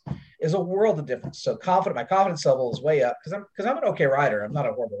this is a world of difference. So my confidence level is way up because I'm an okay rider. I'm not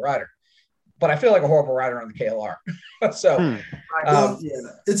a horrible rider, but I feel like a horrible rider on the KLR. So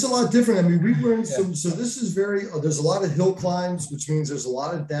it's a lot different. I mean, we've learned so this is there's a lot of hill climbs, which means there's a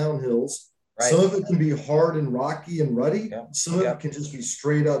lot of downhills. Right. Some of it can be hard and rocky and ruddy. Yeah. Some of it can just be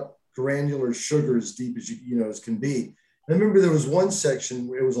straight up granular sugar, as deep as as can be. I remember there was one section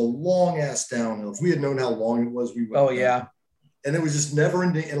where it was a long ass downhill. If we had known how long it was, we would. Oh yeah. And it was just never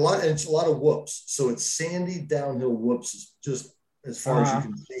ending, and it's a lot of whoops. So it's sandy downhill whoops, just as far as you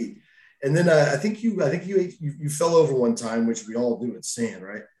can see. And then I think you fell over one time, which we all do at sand,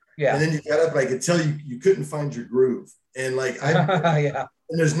 right? Yeah. And then you got up, and I could tell you couldn't find your groove, and yeah.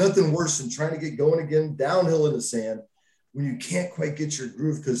 And there's nothing worse than trying to get going again downhill in the sand when you can't quite get your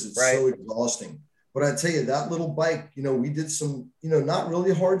groove because it's so exhausting. But I tell you, that little bike, we did some, not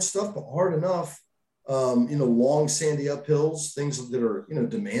really hard stuff, but hard enough, long sandy uphills, things that are,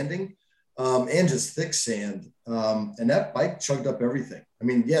 demanding, and just thick sand. And that bike chugged up everything. I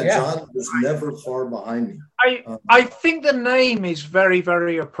mean, John was never far behind me. I think the name is very,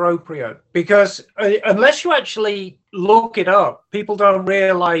 very appropriate because unless you actually look it up, people don't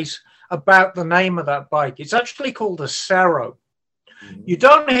realize about the name of that bike. It's actually called a Cerro. Mm-hmm. You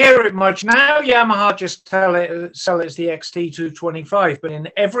don't hear it much now. Yamaha just sell it as the XT225, but in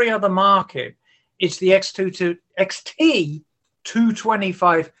every other market, it's the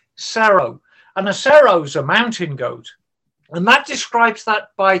XT225 Cerro. And a Cerro is a mountain goat. And that describes that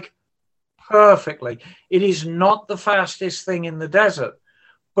bike perfectly. It is not the fastest thing in the desert,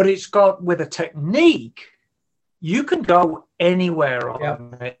 but it's got, with a technique, you can go anywhere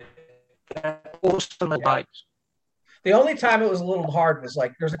on it. Awesome bikes. The only time it was a little hard was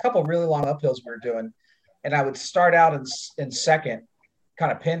there's a couple of really long uphills we were doing, and I would start out in second,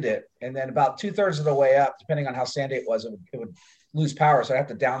 kind of pinned it, and then about 2/3 of the way up, depending on how sandy it was, it would lose power, so I'd have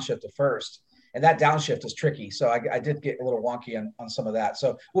to downshift to first. And that downshift is tricky. So I did get a little wonky on some of that. So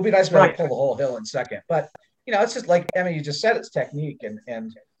it will be nice to be able to pull the whole hill in second. But, it's just like, Emmy, you just said, it's technique.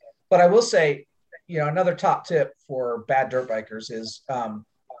 But I will say, another top tip for bad dirt bikers is,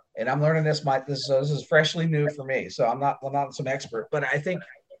 and I'm learning this is freshly new for me. So I'm not some expert, but I think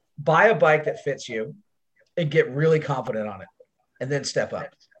buy a bike that fits you and get really confident on it and then step up.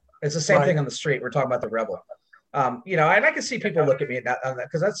 It's the same thing on the street. We're talking about the Rebel. And I can see people look at me on that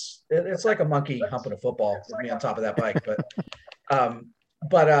because it's like a monkey humping a football with me on top of that bike. And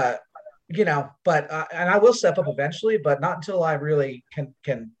I will step up eventually, but not until I really can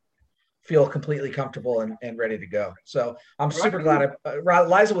feel completely comfortable and ready to go. So I'm super glad.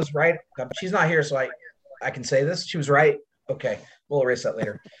 Liza was right. She's not here, so I can say this. She was right. Okay, we'll erase that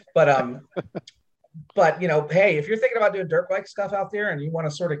later. But hey, if you're thinking about doing dirt bike stuff out there and you want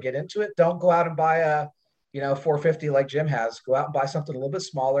to sort of get into it, don't go out and buy a 450 like Jim has. Go out and buy something a little bit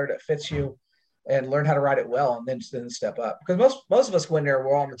smaller that fits you and learn how to ride it well, and then step up. Because most of us go in there,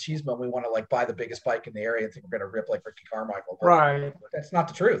 we're all machismo. We want to buy the biggest bike in the area and think we're going to rip like Ricky Carmichael. But that's not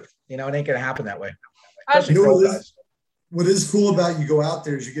the truth. It ain't going to happen that way. What is cool about you go out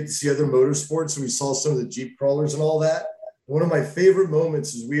there is you get to see other motorsports, and we saw some of the Jeep crawlers and all that. One of my favorite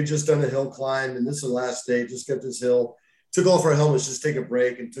moments is we had just done a hill climb, and this is the last day, just got this hill. Took off our helmets, just take a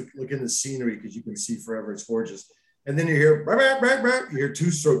break and look in the scenery because you can see forever. It's gorgeous. And then you hear, you hear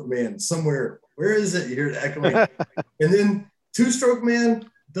Two-Stroke Man somewhere. Where is it? You hear it echoing. And then Two-Stroke Man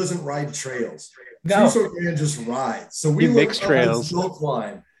doesn't ride trails. No. Two-Stroke Man just rides. So we look up this hill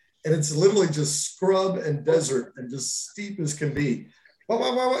climb, and it's literally just scrub and desert and just steep as can be.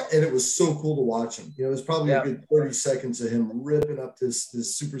 And it was so cool to watch him. It was probably a good 30 seconds of him ripping up this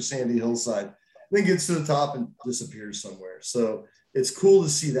super sandy hillside. Then gets to the top and disappears somewhere. So it's cool to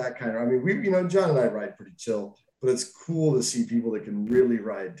see that kind of, we, John and I ride pretty chill, but it's cool to see people that can really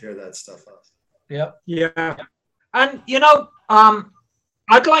ride, tear that stuff up. Yep. Yeah. And,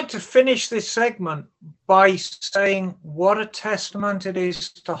 I'd like to finish this segment by saying what a testament it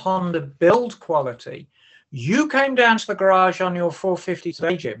is to Honda build quality. You came down to the garage on your 450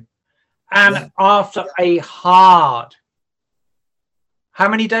 today, Jim, and after a hard, how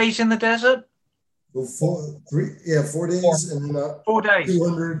many days in the desert? Well, 4 days, and then 4 days.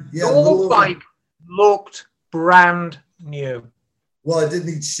 200. Yeah, your bike looked brand new. Well, it didn't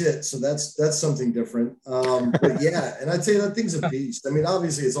eat shit, so that's something different. But yeah, and I'd say that thing's a beast. I mean,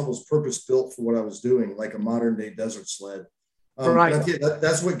 obviously, it's almost purpose built for what I was doing, like a modern day desert sled. Right.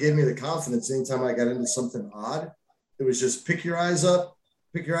 That's what gave me the confidence. Anytime I got into something odd, it was just pick your eyes up,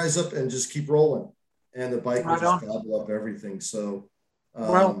 and just keep rolling, and the bike would just gobble up everything. So,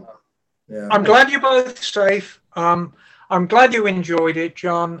 yeah. I'm glad you're both safe. I'm glad you enjoyed it,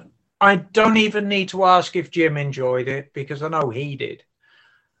 John. I don't even need to ask if Jim enjoyed it because I know he did.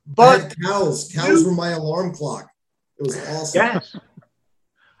 But I had cows. Cows were my alarm clock. It was awesome. Yes.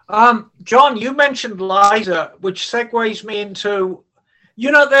 John, you mentioned Liza, which segues me into,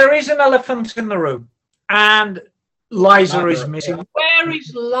 there is an elephant in the room, and Liza is missing. Yeah. Where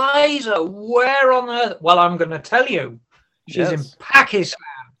is Liza? Where on earth? Well, I'm going to tell you. She's in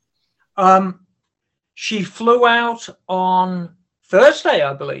Pakistan. She flew out on Thursday,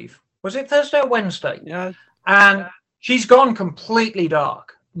 I believe. Was it Thursday or Wednesday? Yeah. And she's gone completely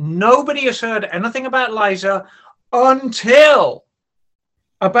dark. Nobody has heard anything about Liza until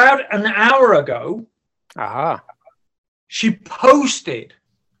about an hour ago. She posted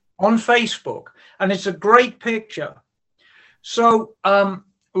on Facebook, and it's a great picture. So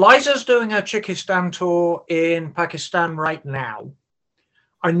Liza's doing her Chikistan tour in Pakistan right now.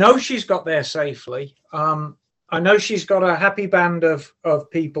 I know she's got there safely. I know she's got a happy band of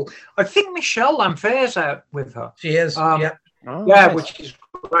people. I think Michelle Lamphair's out with her. She is. Yeah. Oh, nice. Which is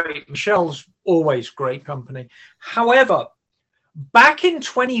great. Michelle's always great company. However, back in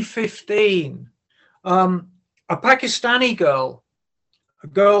 2015, a Pakistani girl, a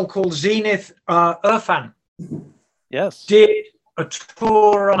girl called Zenith Irfan, did a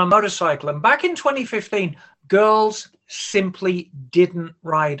tour on a motorcycle. And back in 2015, girls simply didn't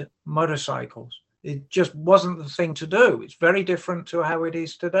ride motorcycles. It just wasn't the thing to do. It's very different to how it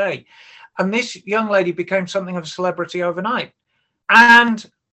is today. And this young lady became something of a celebrity overnight. And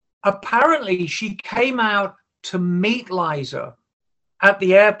apparently she came out to meet Liza at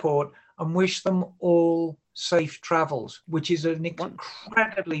the airport and wish them all safe travels, which is an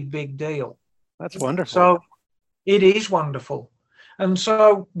incredibly big deal. That's wonderful. So it is wonderful. And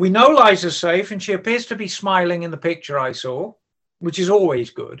so we know Liza's safe, and she appears to be smiling in the picture I saw, which is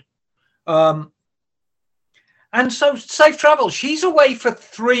always good. And so safe travel. She's away for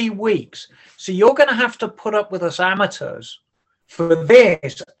 3 weeks. So you're going to have to put up with us amateurs for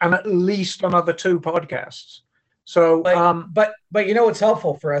this and at least another 2 podcasts. So, but what's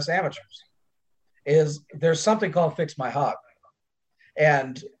helpful for us amateurs is there's something called Fix My Hog.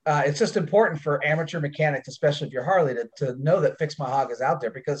 And it's just important for amateur mechanics, especially if you're Harley, to know that Fix My Hog is out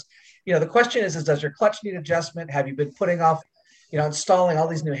there, because, the question is does your clutch need adjustment? Have you been putting off, installing all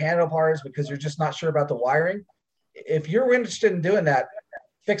these new handlebars because you're just not sure about the wiring? If you're interested in doing that,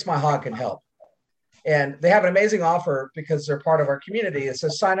 Fix My Hog can help. And they have an amazing offer because they're part of our community. It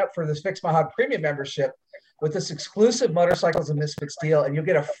says sign up for this Fix My Hog premium membership with this exclusive Motorcycles and Misfits deal, and you'll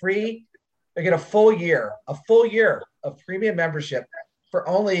get a full year of premium membership for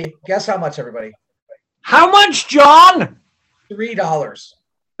only, guess how much, everybody? How much, John? $3.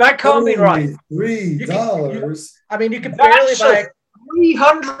 That can't be right. $3. You can barely buy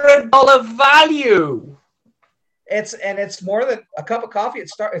 $300 value. It's more than a cup of coffee.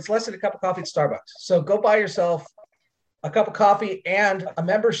 It's less than a cup of coffee at Starbucks. So go buy yourself a cup of coffee and a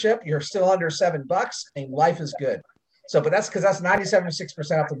membership. You're still under $7, and life is good. So, but that's because that's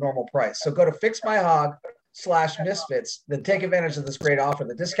 97.6% off the normal price. So go to FixMyHog/Misfits, then take advantage of this great offer.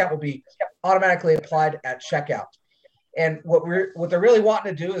 The discount will be automatically applied at checkout. And what they're really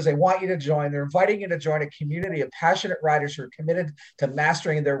wanting to do is they want you to join. They're inviting you to join a community of passionate riders who are committed to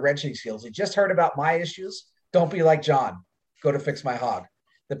mastering their wrenching skills. You just heard about my issues. Don't be like John. Go to Fix My Hog.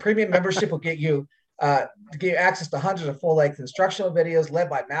 The premium membership will get you access to hundreds of full-length instructional videos led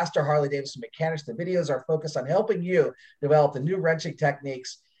by master Harley-Davidson mechanics. The videos are focused on helping you develop the new wrenching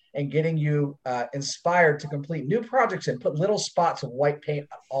techniques and getting you inspired to complete new projects and put little spots of white paint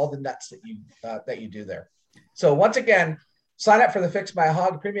on all the nuts that you do there. So once again, sign up for the Fix My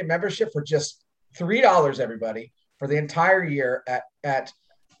Hog premium membership for just $3, everybody, for the entire year at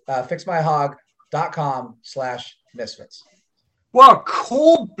fixmyhog.com/misfits. Well,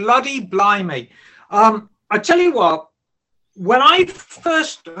 cool, bloody blimey. I tell you what, when I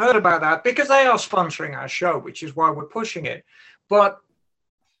first heard about that, because they are sponsoring our show, which is why we're pushing it, but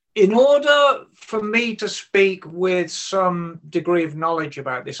in order for me to speak with some degree of knowledge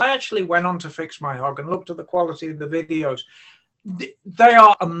about this, I actually went on to Fix My Hog and looked at the quality of the videos. They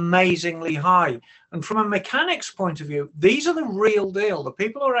are amazingly high. And from a mechanics point of view, these are the real deal. The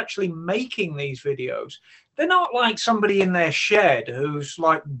people who are actually making these videos, they're not like somebody in their shed who's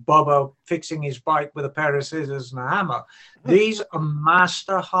like Bubba fixing his bike with a pair of scissors and a hammer. These are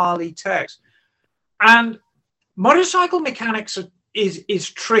master Harley techs. And motorcycle mechanics is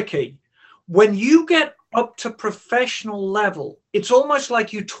tricky. When you get up to professional level, it's almost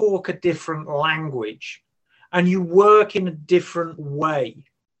like you talk a different language and you work in a different way.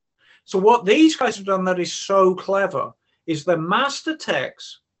 So what these guys have done that is so clever is they're master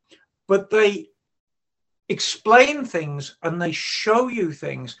techs, but they explain things and they show you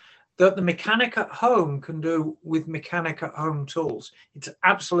things that the mechanic at home can do with mechanic at home tools. It's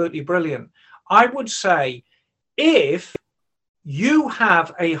absolutely brilliant. I would say if you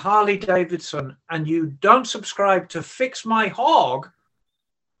have a Harley Davidson and you don't subscribe to Fix My Hog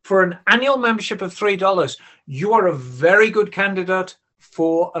for an annual membership of $3, you are a very good candidate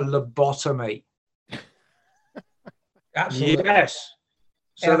for a lobotomy. Absolutely. Yes.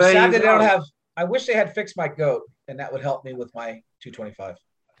 So I'm sad they don't have, I wish they had Fix My Goat, and that would help me with my 225.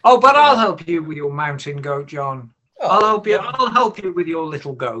 Oh, but I'll help you with your mountain goat, John. Oh, I'll help you with your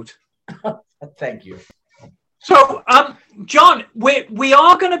little goat. Thank you. So, John, we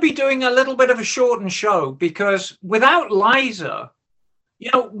are going to be doing a little bit of a shortened show because without Liza, you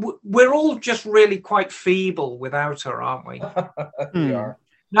know, we're all just really quite feeble without her, aren't we? We are.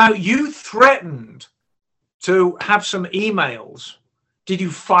 Now, you threatened to have some emails. Did you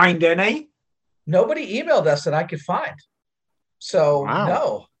find any? Nobody emailed us that I could find. So,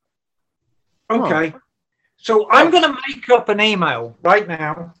 no. Okay. So I'm going to make up an email right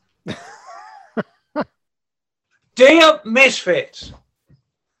now. Dear Misfits,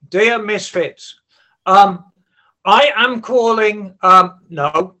 I am calling, I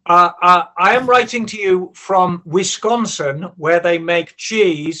am writing to you from Wisconsin, where they make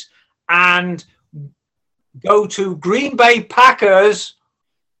cheese and go to Green Bay Packers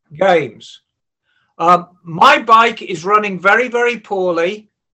games. My bike is running very, very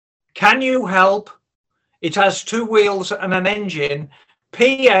poorly. Can you help? It has 2 wheels and an engine.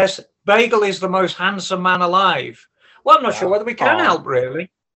 P.S. Bagel is the most handsome man alive. Well, I'm not sure whether we can help, really.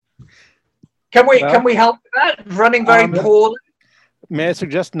 Can we help with that? Running very poorly. May I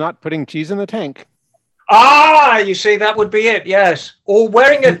suggest not putting cheese in the tank? Ah, you see, that would be it, yes. Or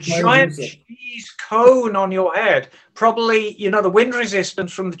wearing a giant cheese cone on your head. Probably, you know, the wind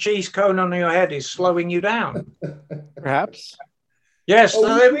resistance from the cheese cone on your head is slowing you down. Perhaps. Yes. Oh,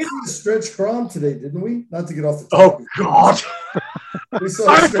 so we saw Stretch Crom today, didn't we? Not to get off the topic. Oh, God. We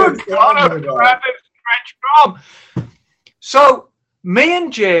saw Stretch Crom. So, me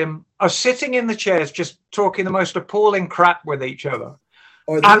and Jim are sitting in the chairs just talking the most appalling crap with each other.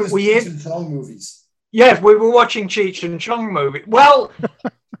 Oh, and we Cheech and Chong movies. Yes, we were watching Cheech and Chong movie. Well,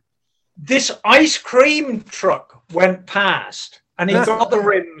 this ice cream truck went past and he got the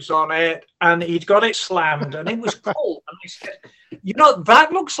rims on it and he'd got it slammed and it was cool. And I said, you know,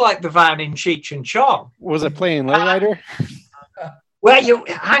 that looks like the van in Cheech and Chong. Was it playing Lowrider? Well, you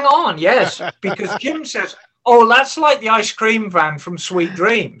hang on, yes, because Jim says, oh, that's like the ice cream van from Sweet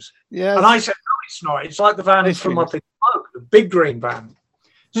Dreams. Yes. And I said, no, it's not. It's like the van from Up in Smoke, the big green van.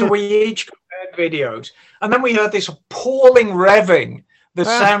 So we each compared videos. And then we heard this appalling revving that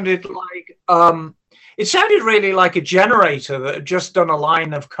sounded like, it sounded really like a generator that had just done a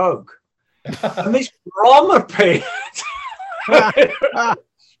line of Coke. And this drum appeared.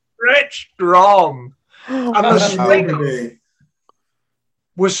 Stretched drum. And the slinger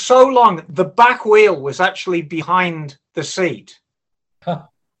was so long, the back wheel was actually behind the seat.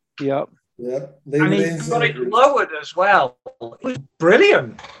 Yep. And he got it lowered as well. It was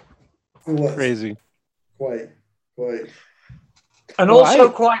brilliant. It was. Crazy. Quite. Well, And also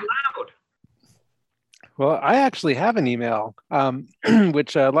quite loud. Well, I actually have an email,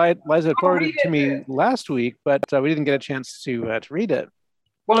 which Liza forwarded to me last week, but we didn't get a chance to read it.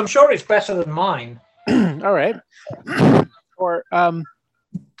 Well, I'm sure it's better than mine. All right.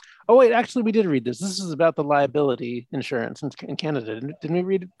 Oh wait, actually, we did read this. This is about the liability insurance in Canada. Didn't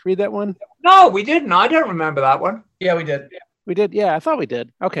we read that one? No, we didn't. I don't remember that one. Yeah, we did. We did. Yeah, I thought we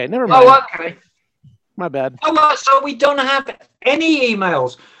did. Okay, never mind. Oh, okay. My bad. Oh, well, so we don't have any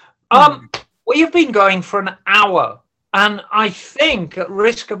emails. We have been going for an hour, and I think, at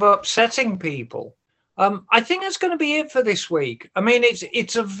risk of upsetting people, I think that's going to be it for this week. I mean,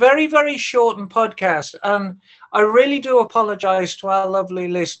 it's a very, very shortened podcast, and I really do apologize to our lovely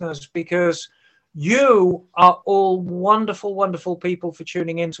listeners because, You are all wonderful, wonderful people for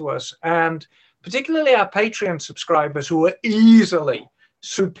tuning into us, and particularly our Patreon subscribers, who are easily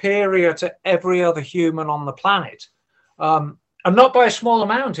superior to every other human on the planet, and not by a small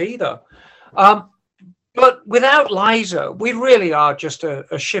amount either. But without Liza, we really are just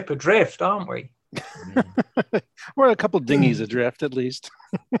a ship adrift, aren't we? We're a couple dinghies adrift, at least.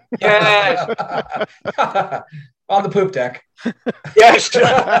 Yes. On the poop deck. Yes.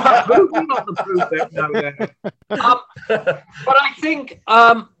 Moving on the poop deck, no doubt. But I think,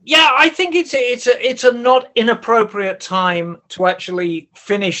 I think it's a not inappropriate time to actually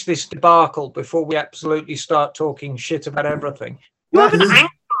finish this debacle before we absolutely start talking shit about everything. You have an anchor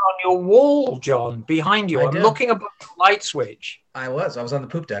on your wall, John, behind you. I'm looking above the light switch. I was on the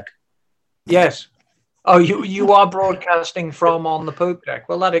poop deck. Yes. Oh, you are broadcasting from on the poop deck.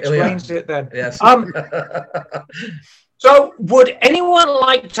 Well, that explains it then. Yes. So would anyone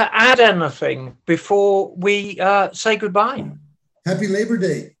like to add anything before we say goodbye? Happy Labor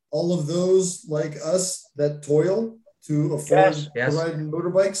Day. All of those like us that toil to afford to ride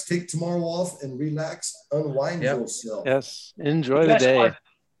motorbikes, take tomorrow off and relax, unwind yourself. Yes, enjoy the day.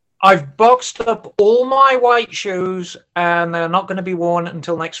 I've boxed up all my white shoes and they're not going to be worn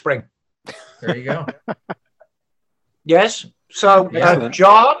until next spring. There you go. Yes. So,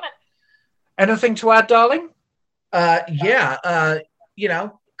 John, anything to add, darling? COVID's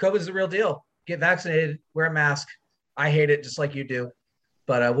the real deal. Get vaccinated, wear a mask. I hate it just like you do,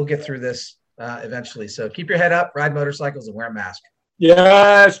 but we'll get through this eventually. So keep your head up, ride motorcycles, and wear a mask.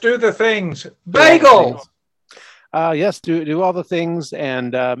 Yes, do the things. Bagel. Yes, do all the things.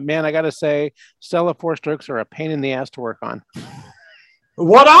 And man, I got to say, Stella 4-strokes are a pain in the ass to work on.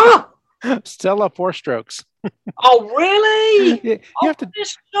 What are? Stella 4-strokes. Oh, really? You have to. They're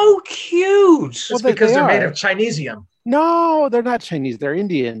so cute. It's because they're made of Chinesium. No, they're not Chinese. They're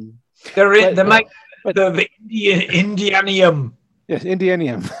Indian. They make the Indianium. Yes,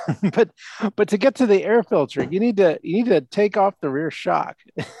 Indianium. but to get to the air filter, you need to take off the rear shock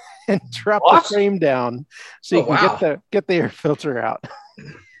and drop the frame down so you can get the air filter out.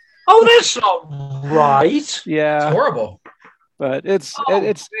 Oh, that's not right. Yeah, it's horrible. But it's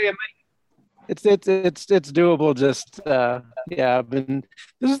doable. Just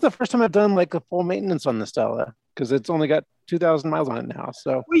this is the first time I've done like a full maintenance on the Stella because it's only got 2,000 miles on it now.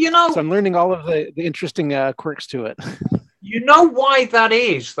 So so I'm learning all of the interesting quirks to it. You know why that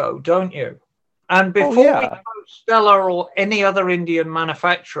is, though, don't you? And before we throw Stella or any other Indian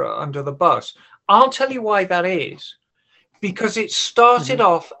manufacturer under the bus, I'll tell you why that is. Because it started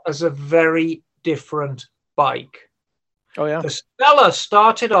off as a very different bike. Oh, yeah. The Stella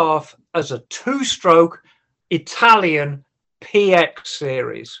started off as a 2-stroke Italian PX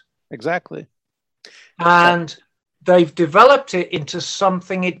series. Exactly. And they've developed it into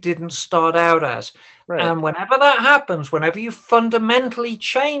something it didn't start out as. Right. And whenever that happens, whenever you fundamentally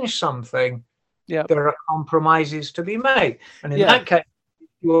change something, there are compromises to be made. And in that case,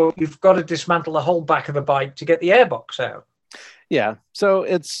 you've got to dismantle the whole back of the bike to get the airbox out. Yeah. So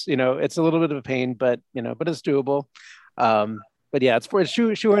it's a little bit of a pain, but it's doable. But yeah, it's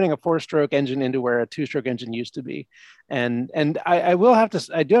shoehorning a 4-stroke engine into where a 2-stroke engine used to be, and I do have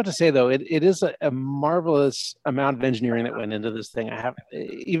to say though, it is a marvelous amount of engineering that went into this thing. I have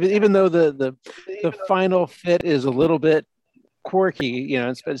even though the final fit is a little bit quirky,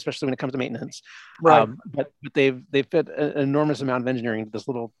 especially when it comes to maintenance. Right. But they've fit an enormous amount of engineering into this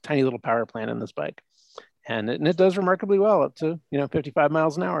tiny little power plant in this bike, and it does remarkably well up to 55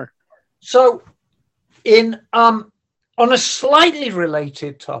 miles an hour. So, on a slightly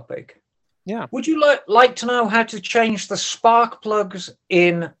related topic, would you like to know how to change the spark plugs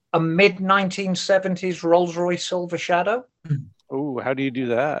in a mid-1970s Rolls-Royce Silver Shadow? Oh, how do you do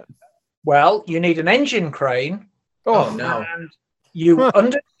that? Well, you need an engine crane. Oh, no. And you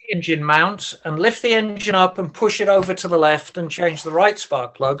undo the engine mounts and lift the engine up and push it over to the left and change the right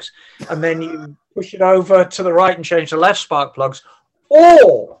spark plugs. And then you push it over to the right and change the left spark plugs.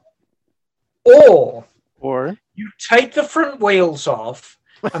 Or you take the front wheels off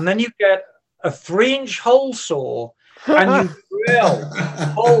and then you get a 3-inch hole saw and you drill a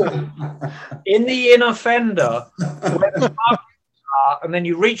hole in the inner fender where the spark plugs are, and then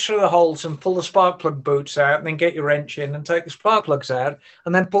you reach through the holes and pull the spark plug boots out and then get your wrench in and take the spark plugs out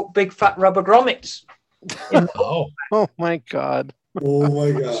and then put big fat rubber grommets in. Oh my God. Oh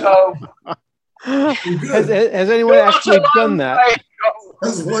my God. So has anyone actually done that? I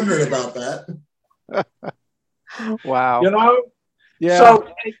was wondering about that. Wow. Yeah. So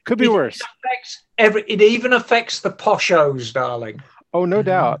could be worse. It even affects the poshos, darling. Oh, no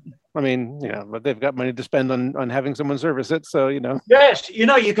doubt. I mean, but they've got money to spend on having someone service it. So, Yes, you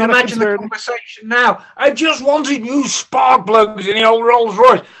can imagine the conversation now. I just wanted new spark plugs in the old Rolls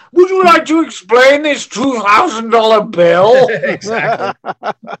Royce. Would you like to explain this $2,000 bill? Exactly.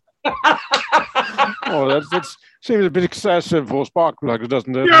 Oh, that seems a bit excessive for spark plugs,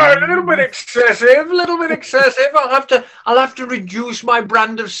 doesn't it? Yeah, a little bit excessive. I'll have to reduce my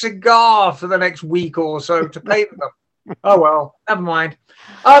brand of cigar for the next week or so to pay for them. Oh well, never mind.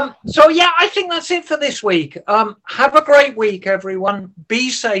 So yeah, I think that's it for this week. Have a great week, everyone.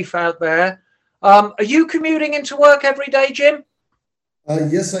 Be safe out there. Are you commuting into work every day, Jim?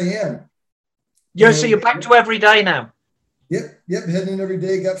 Yes, I am. Yeah, so you're back to every day now. Yep, heading in every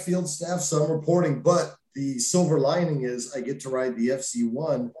day. Got field staff, so I'm reporting. But the silver lining is I get to ride the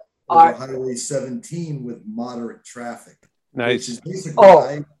FC1 over Highway 17 with moderate traffic. Nice. Which is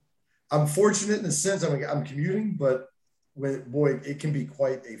basically, I'm fortunate in the sense I'm commuting, but it can be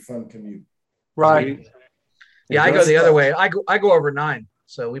quite a fun commute. Right. Yeah, I go the other way. I go over 9,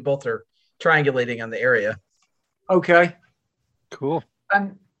 so we both are triangulating on the area. Okay. Cool.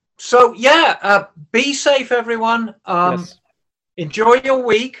 And so yeah, be safe, everyone. Yes. Enjoy your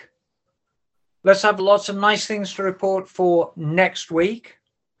week. Let's have lots of nice things to report for next week.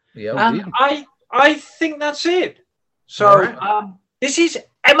 Yeah. And I think that's it. So this is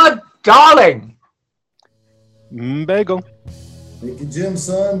Emma Darling. Bagel. Thank you, Jim,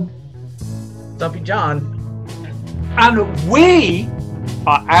 son. Stumpy John. And we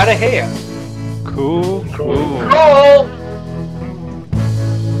are out of here. Cool. Cool.